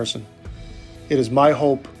comparison. It is my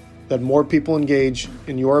hope that more people engage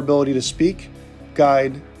in your ability to speak,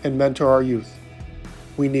 guide, and mentor our youth.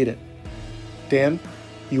 We need it. Dan,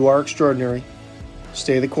 you are extraordinary.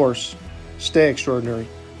 Stay the course. Stay extraordinary.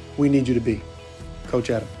 We need you to be. Coach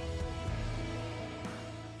Adam.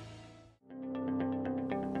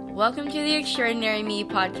 Welcome to the Extraordinary Me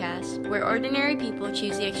podcast, where ordinary people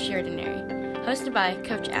choose the extraordinary. Hosted by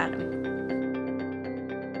Coach Adam.